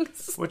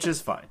feelings, which is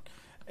fine.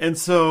 And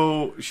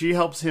so she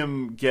helps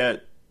him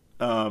get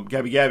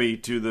Gabby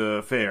to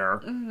the fair,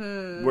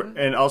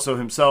 and also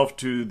himself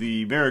to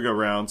the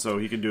merry-go-round so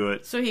he can do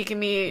it. So he can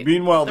meet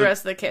Meanwhile, the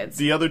rest of the kids.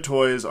 The other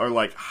toys are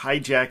like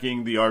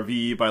hijacking the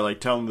RV by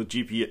like telling the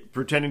GPS,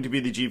 pretending to be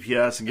the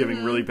GPS and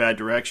giving really bad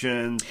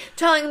directions.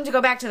 Telling him to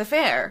go back to the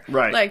fair.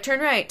 Right. Like, turn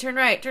right, turn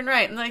right, turn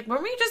right. And like,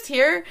 weren't we just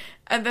here?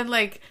 And then,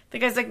 like, the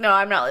guy's like, no,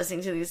 I'm not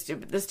listening to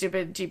the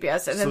stupid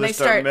GPS. And then they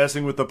start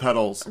messing with the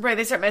pedals. Right,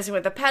 they start messing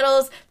with the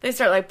pedals. They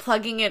start, like,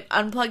 plugging it,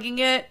 unplugging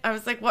it. I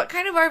was like, what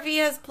kind of RV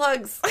has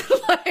plugs?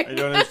 Like, I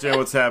don't understand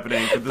what's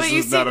happening, but this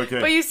is not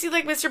okay. But you see,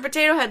 like, Mr.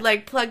 Potato Head,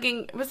 like,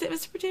 plugging... Was it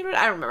Mr. Potato Head?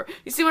 I don't remember.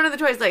 You see one of the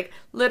toys, like,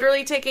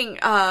 literally taking,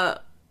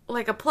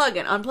 like, a plug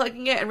and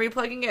unplugging it and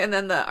replugging it, and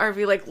then the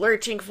RV, like,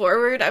 lurching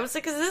forward. I was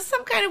like, is this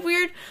some kind of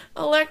weird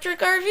electric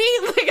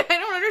RV? Like, I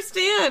don't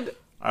understand.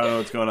 I don't know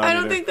what's going on. I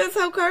don't think that's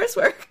how cars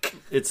work.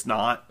 It's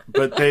not.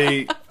 But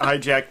they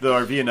hijacked the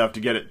RV enough to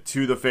get it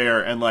to the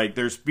fair, and like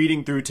they're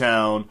speeding through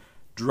town,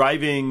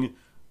 driving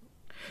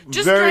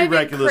very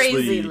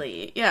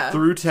recklessly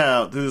through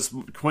town, through this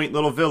quaint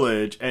little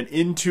village, and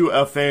into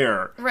a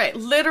fair. Right.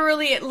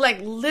 Literally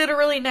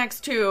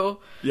next to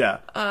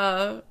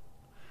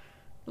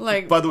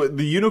like, by the way,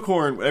 the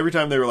unicorn, every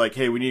time they were like,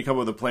 hey, we need to come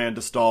up with a plan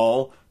to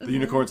stall, the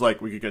unicorn's like,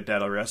 we could get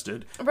Dad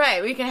arrested.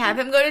 Right. We can have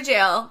him go to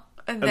jail.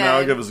 And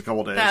that'll give us a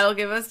couple days. That'll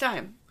give us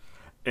time.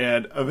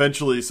 And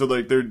eventually, so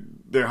like they're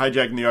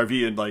hijacking the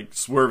RV and like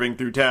swerving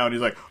through town. He's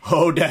like,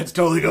 "Oh, Dad's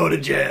totally going to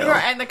jail."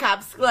 Right, and the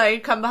cops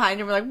like come behind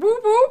him, and like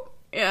whoop whoop,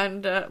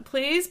 and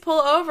please pull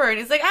over. And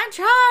he's like, "I'm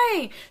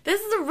trying. This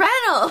is a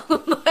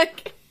rental."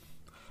 Like,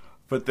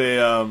 but they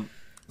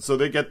so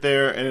they get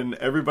there and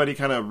everybody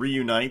kind of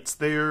reunites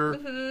there.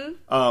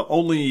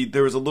 Only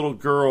there was a little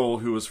girl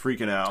who was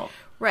freaking out.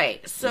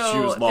 Right,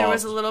 so there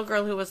was a little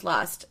girl who was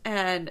lost,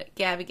 and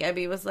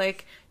Gabby was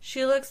like,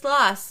 she looks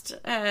lost,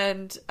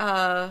 and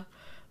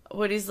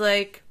Woody's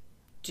like,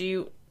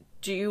 do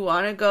you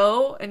want to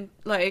go and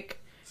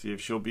like see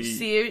if she'll be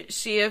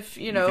see if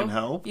you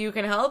know you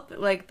can help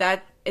like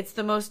that? It's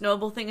the most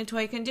noble thing a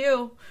toy can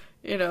do,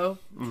 you know.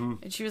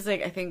 And she was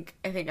like, I think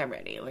I'm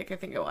ready. Like, I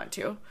think I want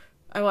to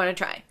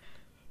try,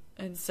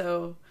 and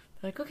so.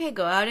 Like, okay,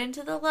 go out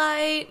into the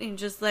light, and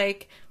just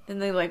like then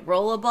they like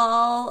roll a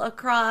ball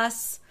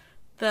across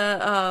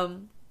the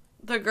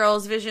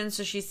girl's vision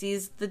so she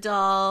sees the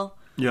doll.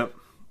 Yep,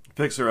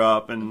 picks her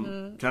up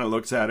and kind of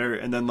looks at her,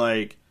 and then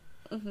like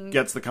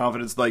gets the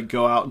confidence to like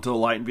go out into the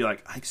light and be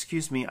like,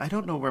 "Excuse me, I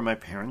don't know where my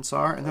parents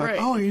are," and they're like,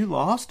 "Oh, are you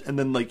lost?" And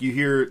then like you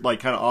hear like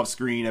kind of off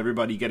screen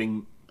everybody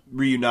getting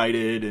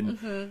reunited,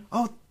 and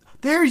oh,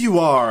 there you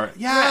are,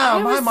 yeah,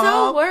 I my was mom.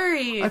 So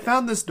worried. I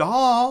found this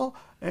doll,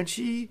 and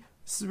she.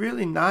 It's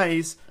really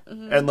nice,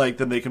 and like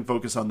then they can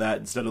focus on that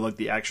instead of like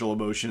the actual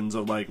emotions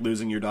of like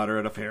losing your daughter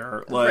at a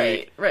fair,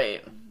 like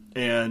right,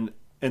 and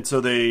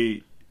so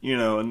they, you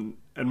know,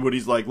 and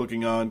Woody's like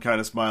looking on, kind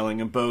of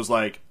smiling, and Bo's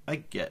like, I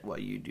get why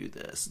you do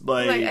this,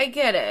 like I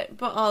get it,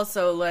 but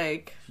also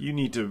like you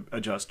need to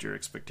adjust your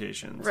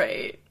expectations,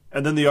 right.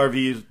 And then the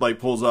RV like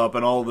pulls up,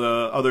 and all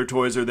the other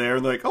toys are there,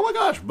 and they're like, "Oh my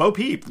gosh, Bo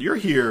Peep, you're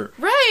here!"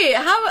 Right?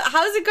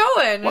 How's it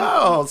going?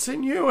 Wow,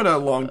 seen you in a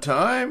long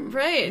time.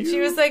 Right? She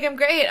was like, "I'm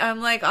great. I'm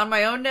like on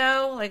my own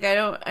now. Like I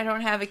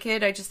don't have a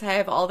kid. I just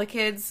have all the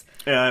kids."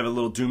 Yeah, I have a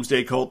little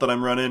doomsday cult that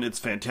I'm running. It's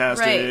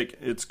fantastic. Right.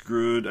 It's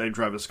good. I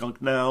drive a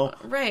skunk now.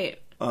 Right.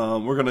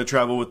 We're gonna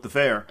travel with the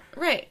fair.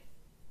 Right.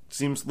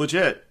 Seems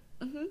legit.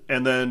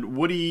 And then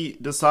Woody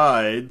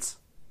decides.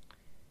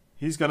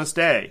 He's gonna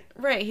stay.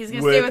 Right, he's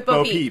gonna stay with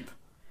Bo Peep.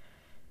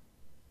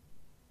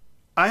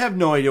 I have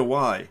no idea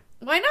why.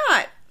 Why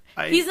not?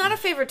 He's not a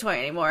favorite toy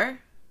anymore.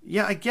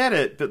 Yeah, I get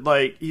it, but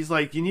like he's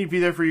like, you need to be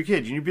there for your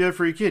kid. You need to be there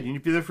for your kid. You need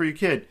to be there for your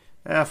kid.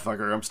 Ah,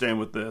 fucker, I'm staying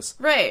with this.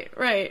 Right.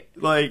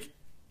 Like,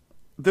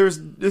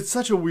 it's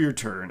such a weird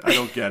turn. I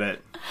don't get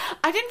it.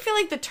 I didn't feel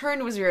like the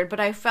turn was weird,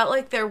 but I felt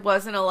like there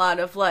wasn't a lot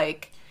of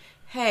like,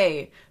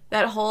 hey,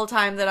 that whole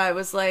time that I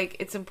was like,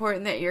 it's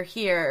important that you're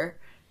here.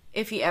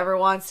 If he ever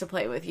wants to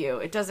play with you,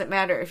 it doesn't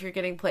matter if you're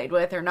getting played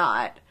with or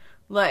not.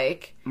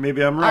 Like,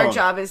 maybe I'm wrong. Our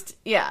job is,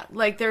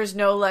 like, there's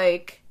no,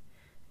 like,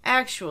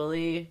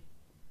 actually,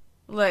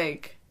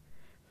 like,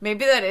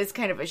 Maybe that is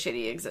kind of a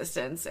shitty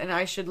existence, and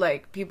I should,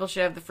 like, people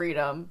should have the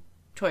freedom.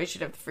 Toys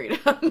should have the freedom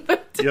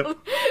to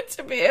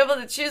be able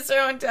to choose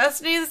their own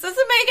destiny. This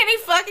doesn't make any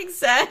fucking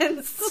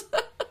sense.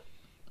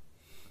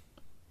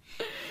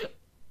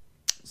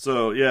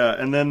 So, yeah,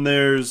 and then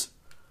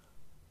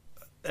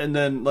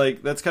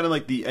like, that's kind of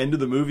like the end of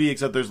the movie,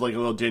 except there's like a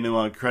little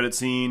denouement credit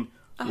scene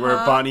where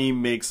Bonnie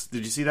makes,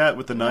 did you see that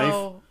with the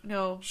knife?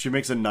 No. She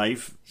makes a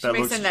knife. She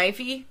makes a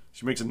knifey?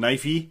 She makes a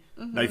knifey,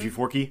 knifey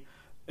forky,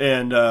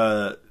 and,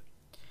 of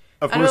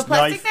course, out of a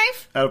plastic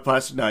knife? Out of a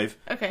plastic knife.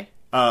 Okay.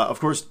 Of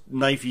course,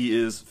 knifey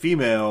is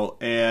female,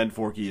 and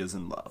Forky is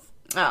in love.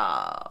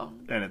 Oh.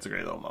 And it's a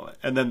great little moment.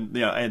 And then,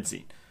 yeah, end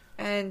scene.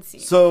 End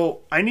scene.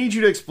 So, I need you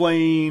to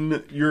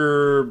explain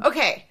your...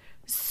 Okay,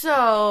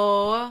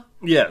 so...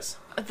 Yes.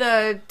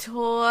 The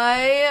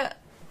toy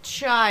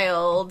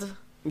child...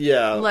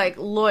 Yeah. Like,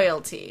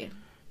 loyalty...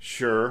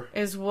 Sure.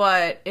 Is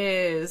what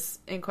is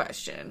in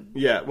question.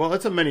 Yeah, well,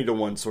 it's a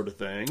many-to-one sort of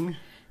thing.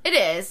 It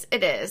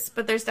is.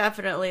 But there's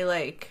definitely,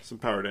 like... some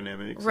power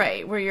dynamics.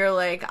 Right, where you're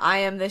like, I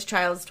am this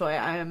child's toy.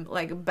 I am,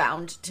 like,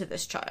 bound to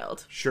this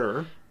child.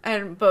 Sure.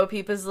 And Bo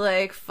Peep is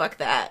like, fuck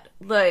that.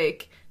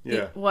 Like,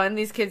 yeah.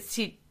 These kids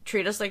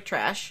treat us like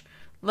trash.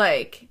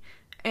 Like,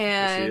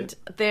 and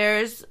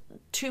there's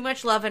too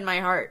much love in my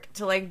heart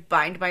to, like,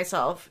 bind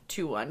myself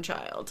to one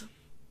child.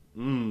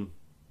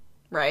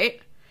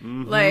 Right?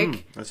 Mm-hmm.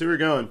 Like... I see where you're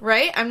going.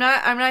 Right? I'm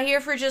not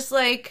here for just,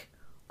 like,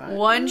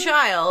 one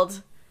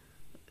child...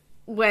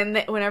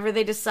 Whenever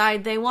they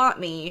decide they want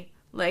me,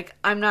 like,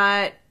 I'm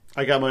not...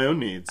 I got my own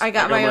needs. I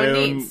got my own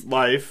needs.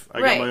 Life.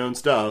 I got my own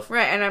stuff.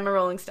 Right, and I'm a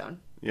Rolling Stone.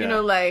 Yeah. You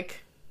know,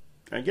 like...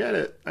 I get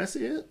it. I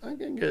see it. I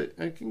can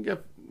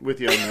get with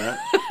you on that.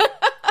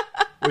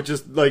 Which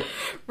is, like...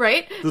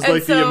 Right? This is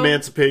like the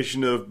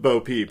emancipation of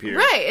Bo Peep here.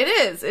 Right, it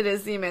is. It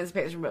is the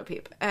emancipation of Bo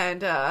Peep.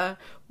 And,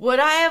 would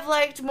I have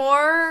liked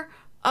more...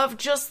 of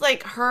just,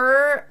 like,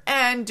 her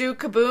and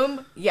Duke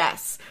Kaboom?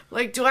 Yes.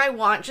 Like, do I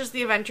want just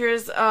the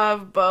adventures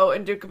of Bo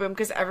and Duke Kaboom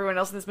because everyone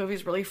else in this movie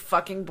is really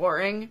fucking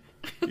boring?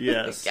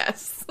 Yes.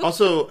 Yes.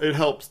 Also, it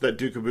helps that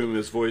Duke Kaboom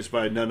is voiced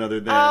by none other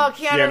than...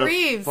 Keanu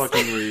Reeves.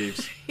 fucking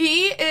Reeves.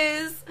 He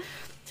is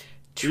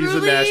truly... He's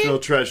a national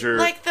treasure.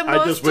 Like, the most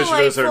I just wish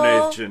it was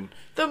our nation.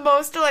 The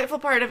most delightful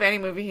part of any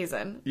movie he's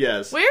in.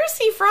 Yes. Where is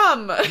he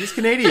from? He's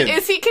Canadian.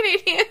 Is he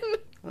Canadian?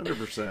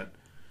 100%.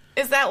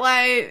 Is that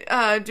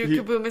why Duke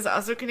Kaboom is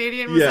also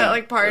Canadian? Was that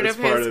like part of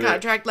his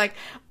contract? Like,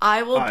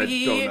 I will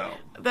be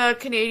the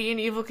Canadian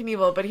Evel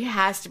Knievel, but he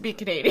has to be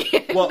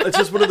Canadian. Well, it's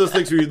just one of those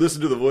things where you listen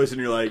to the voice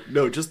and you're like,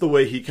 no, just the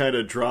way he kind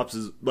of drops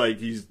his, like,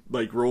 he's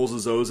like rolls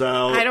his O's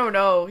out. I don't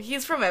know.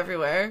 He's from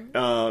everywhere.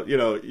 You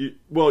know,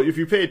 well, if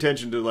you pay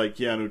attention to like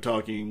Keanu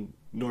talking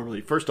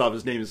normally, first off,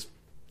 his name is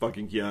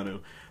fucking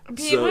Keanu.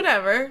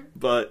 Whatever.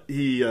 But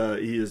he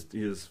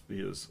is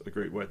a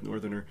great white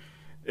northerner.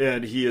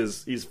 And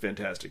he's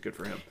fantastic. Good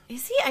for him.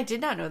 Is he? I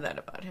did not know that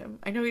about him.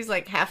 I know he's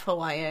like half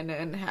Hawaiian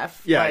and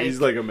half... Yeah,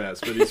 he's like a mess,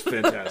 but he's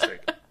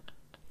fantastic.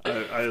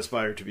 I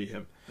aspire to be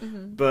him.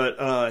 Mm-hmm.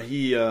 But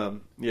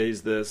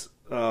he's this.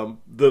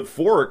 The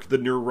Fork, the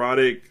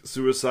neurotic,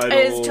 suicidal...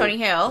 Is Tony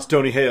Hale. It's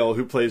Tony Hale,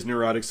 who plays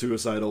neurotic,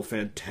 suicidal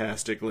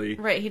fantastically.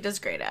 Right, he does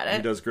great at it.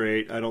 He does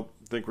great. I don't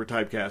think we're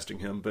typecasting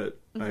him, but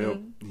I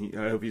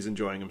hope he's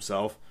enjoying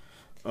himself.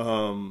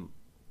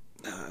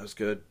 That was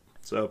good.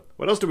 So,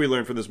 what else did we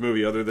learn from this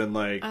movie other than,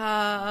 like,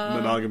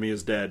 monogamy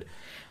is dead?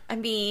 I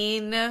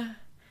mean,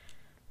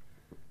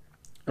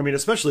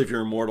 especially if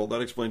you're immortal.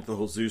 That explains the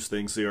whole Zeus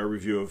thing. See our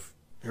review of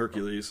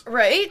Hercules.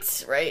 Right.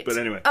 But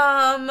anyway.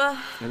 And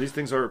these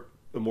things are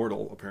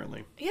immortal,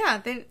 apparently.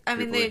 Yeah,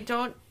 they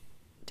don't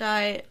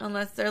die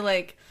unless they're,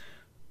 like,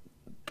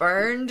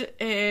 burned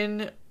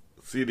in...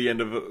 See the end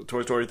of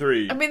Toy Story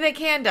 3. I mean, they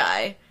can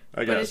die.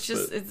 I guess. But it's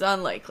just, it's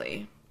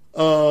unlikely.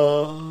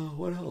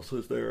 What else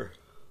is there?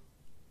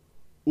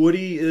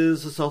 Woody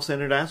is a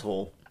self-centered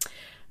asshole.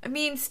 I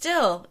mean,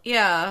 still,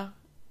 yeah.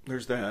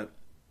 There's that.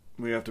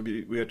 We have to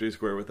be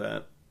square with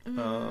that.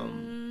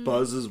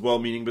 Buzz is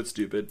well-meaning but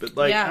stupid. But,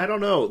 like, I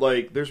don't know.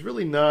 Like, there's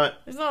not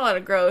a lot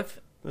of growth.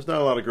 There's not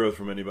a lot of growth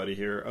from anybody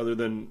here, other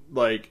than,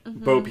 like,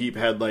 Bo Peep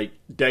had, like,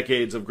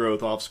 decades of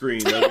growth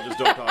off-screen that we just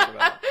don't talk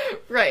about.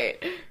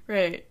 Right.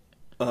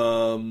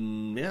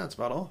 Yeah, that's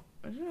about all.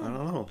 I don't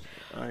know.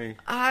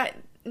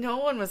 No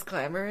one was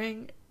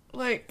clamoring.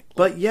 Like,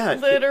 but yeah,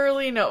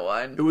 literally no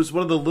one. It was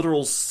one of the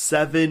literal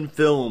 7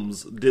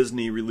 films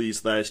Disney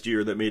released last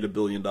year that made $1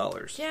 billion.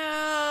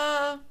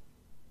 Yeah.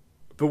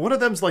 But one of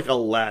them's like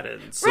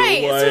Aladdin. So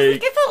right. Like, so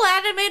if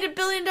Aladdin made $1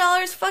 billion,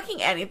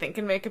 fucking anything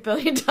can make $1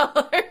 billion.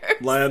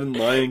 Aladdin,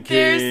 Lion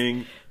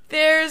King.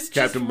 There's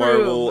Captain just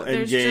Marvel, room.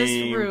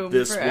 Endgame.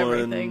 This for one.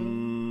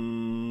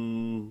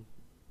 Everything.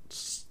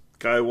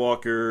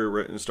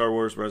 Skywalker, Star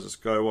Wars, Rise of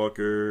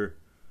Skywalker.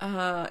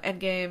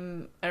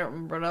 Endgame. I don't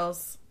remember what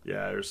else.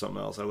 Yeah, there's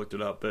something else. I looked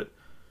it up, but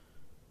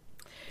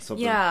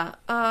something. Yeah,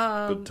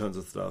 but tons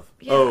of stuff.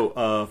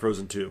 Yeah.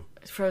 Frozen 2.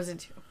 Frozen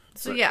 2.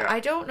 So yeah, I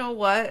don't know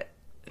what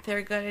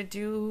they're gonna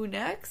do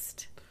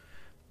next.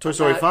 Toy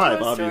Story 5,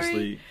 Toy Story.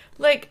 obviously.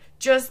 Like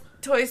just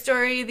Toy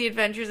Story: The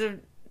Adventures of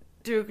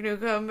Duke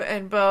Nukem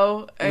and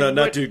Bo. And no,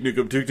 not Duke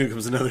Nukem. Duke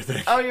Nukem's another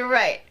thing. Oh, you're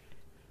right.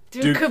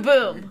 Duke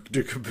Kaboom.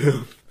 Duke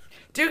Kaboom.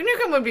 Duke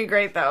Nukem would be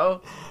great,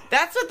 though.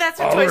 That's what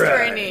Toy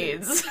Story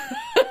needs.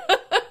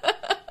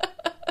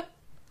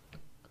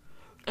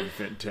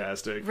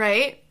 Fantastic.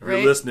 Right? If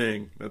you're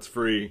listening, that's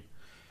free.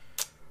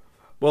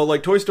 Well,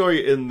 like Toy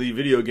Story in the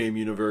video game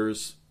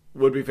universe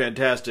would be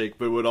fantastic,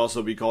 but would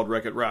also be called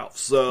Wreck-It Ralph.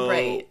 So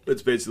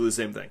it's basically the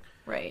same thing.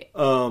 Right.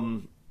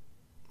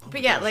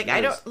 But yeah, like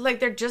I don't like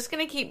they're just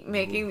gonna keep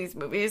making these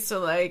movies, so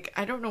like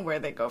I don't know where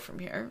they go from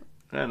here.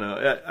 I don't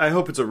know. I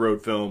hope it's a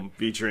road film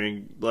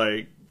featuring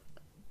like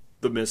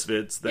the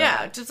Misfits.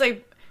 Yeah, just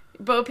like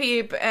Bo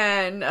Peep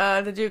and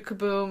the Duke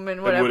Kaboom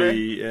and whatever.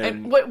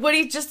 And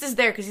Woody just is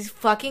there because he's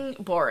fucking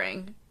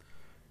boring.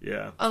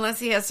 Yeah. Unless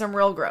he has some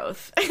real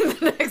growth in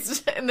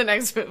the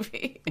next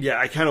movie. Yeah,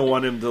 I kind of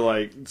want him to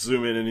like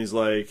zoom in and he's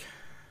like,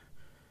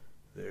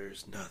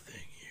 "There's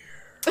nothing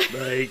here."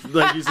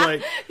 Like he's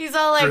like he's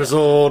all like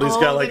grizzled. He's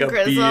got like a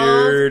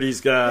beard. He's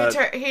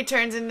got he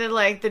turns into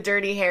like the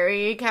Dirty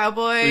Harry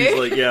cowboy. He's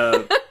like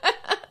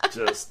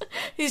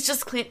he's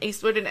just Clint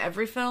Eastwood in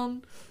every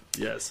film.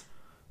 Yes,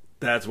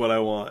 that's what I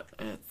want.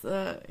 It's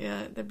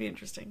yeah, that'd be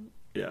interesting.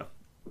 Yeah,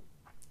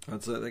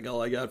 that's I think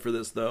all I got for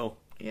this though.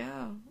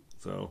 Yeah.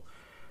 So,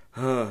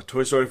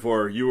 Toy Story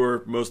 4, you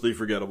were mostly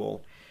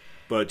forgettable.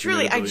 But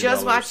truly, I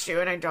just watched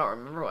you and I don't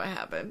remember what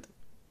happened.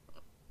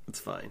 It's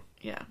fine.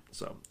 Yeah.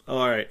 So,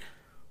 all right.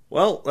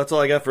 Well, that's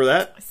all I got for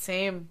that.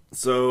 Same.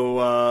 So,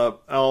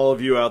 all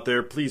of you out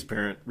there, please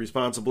parent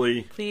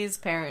responsibly. Please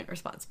parent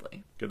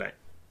responsibly. Good night.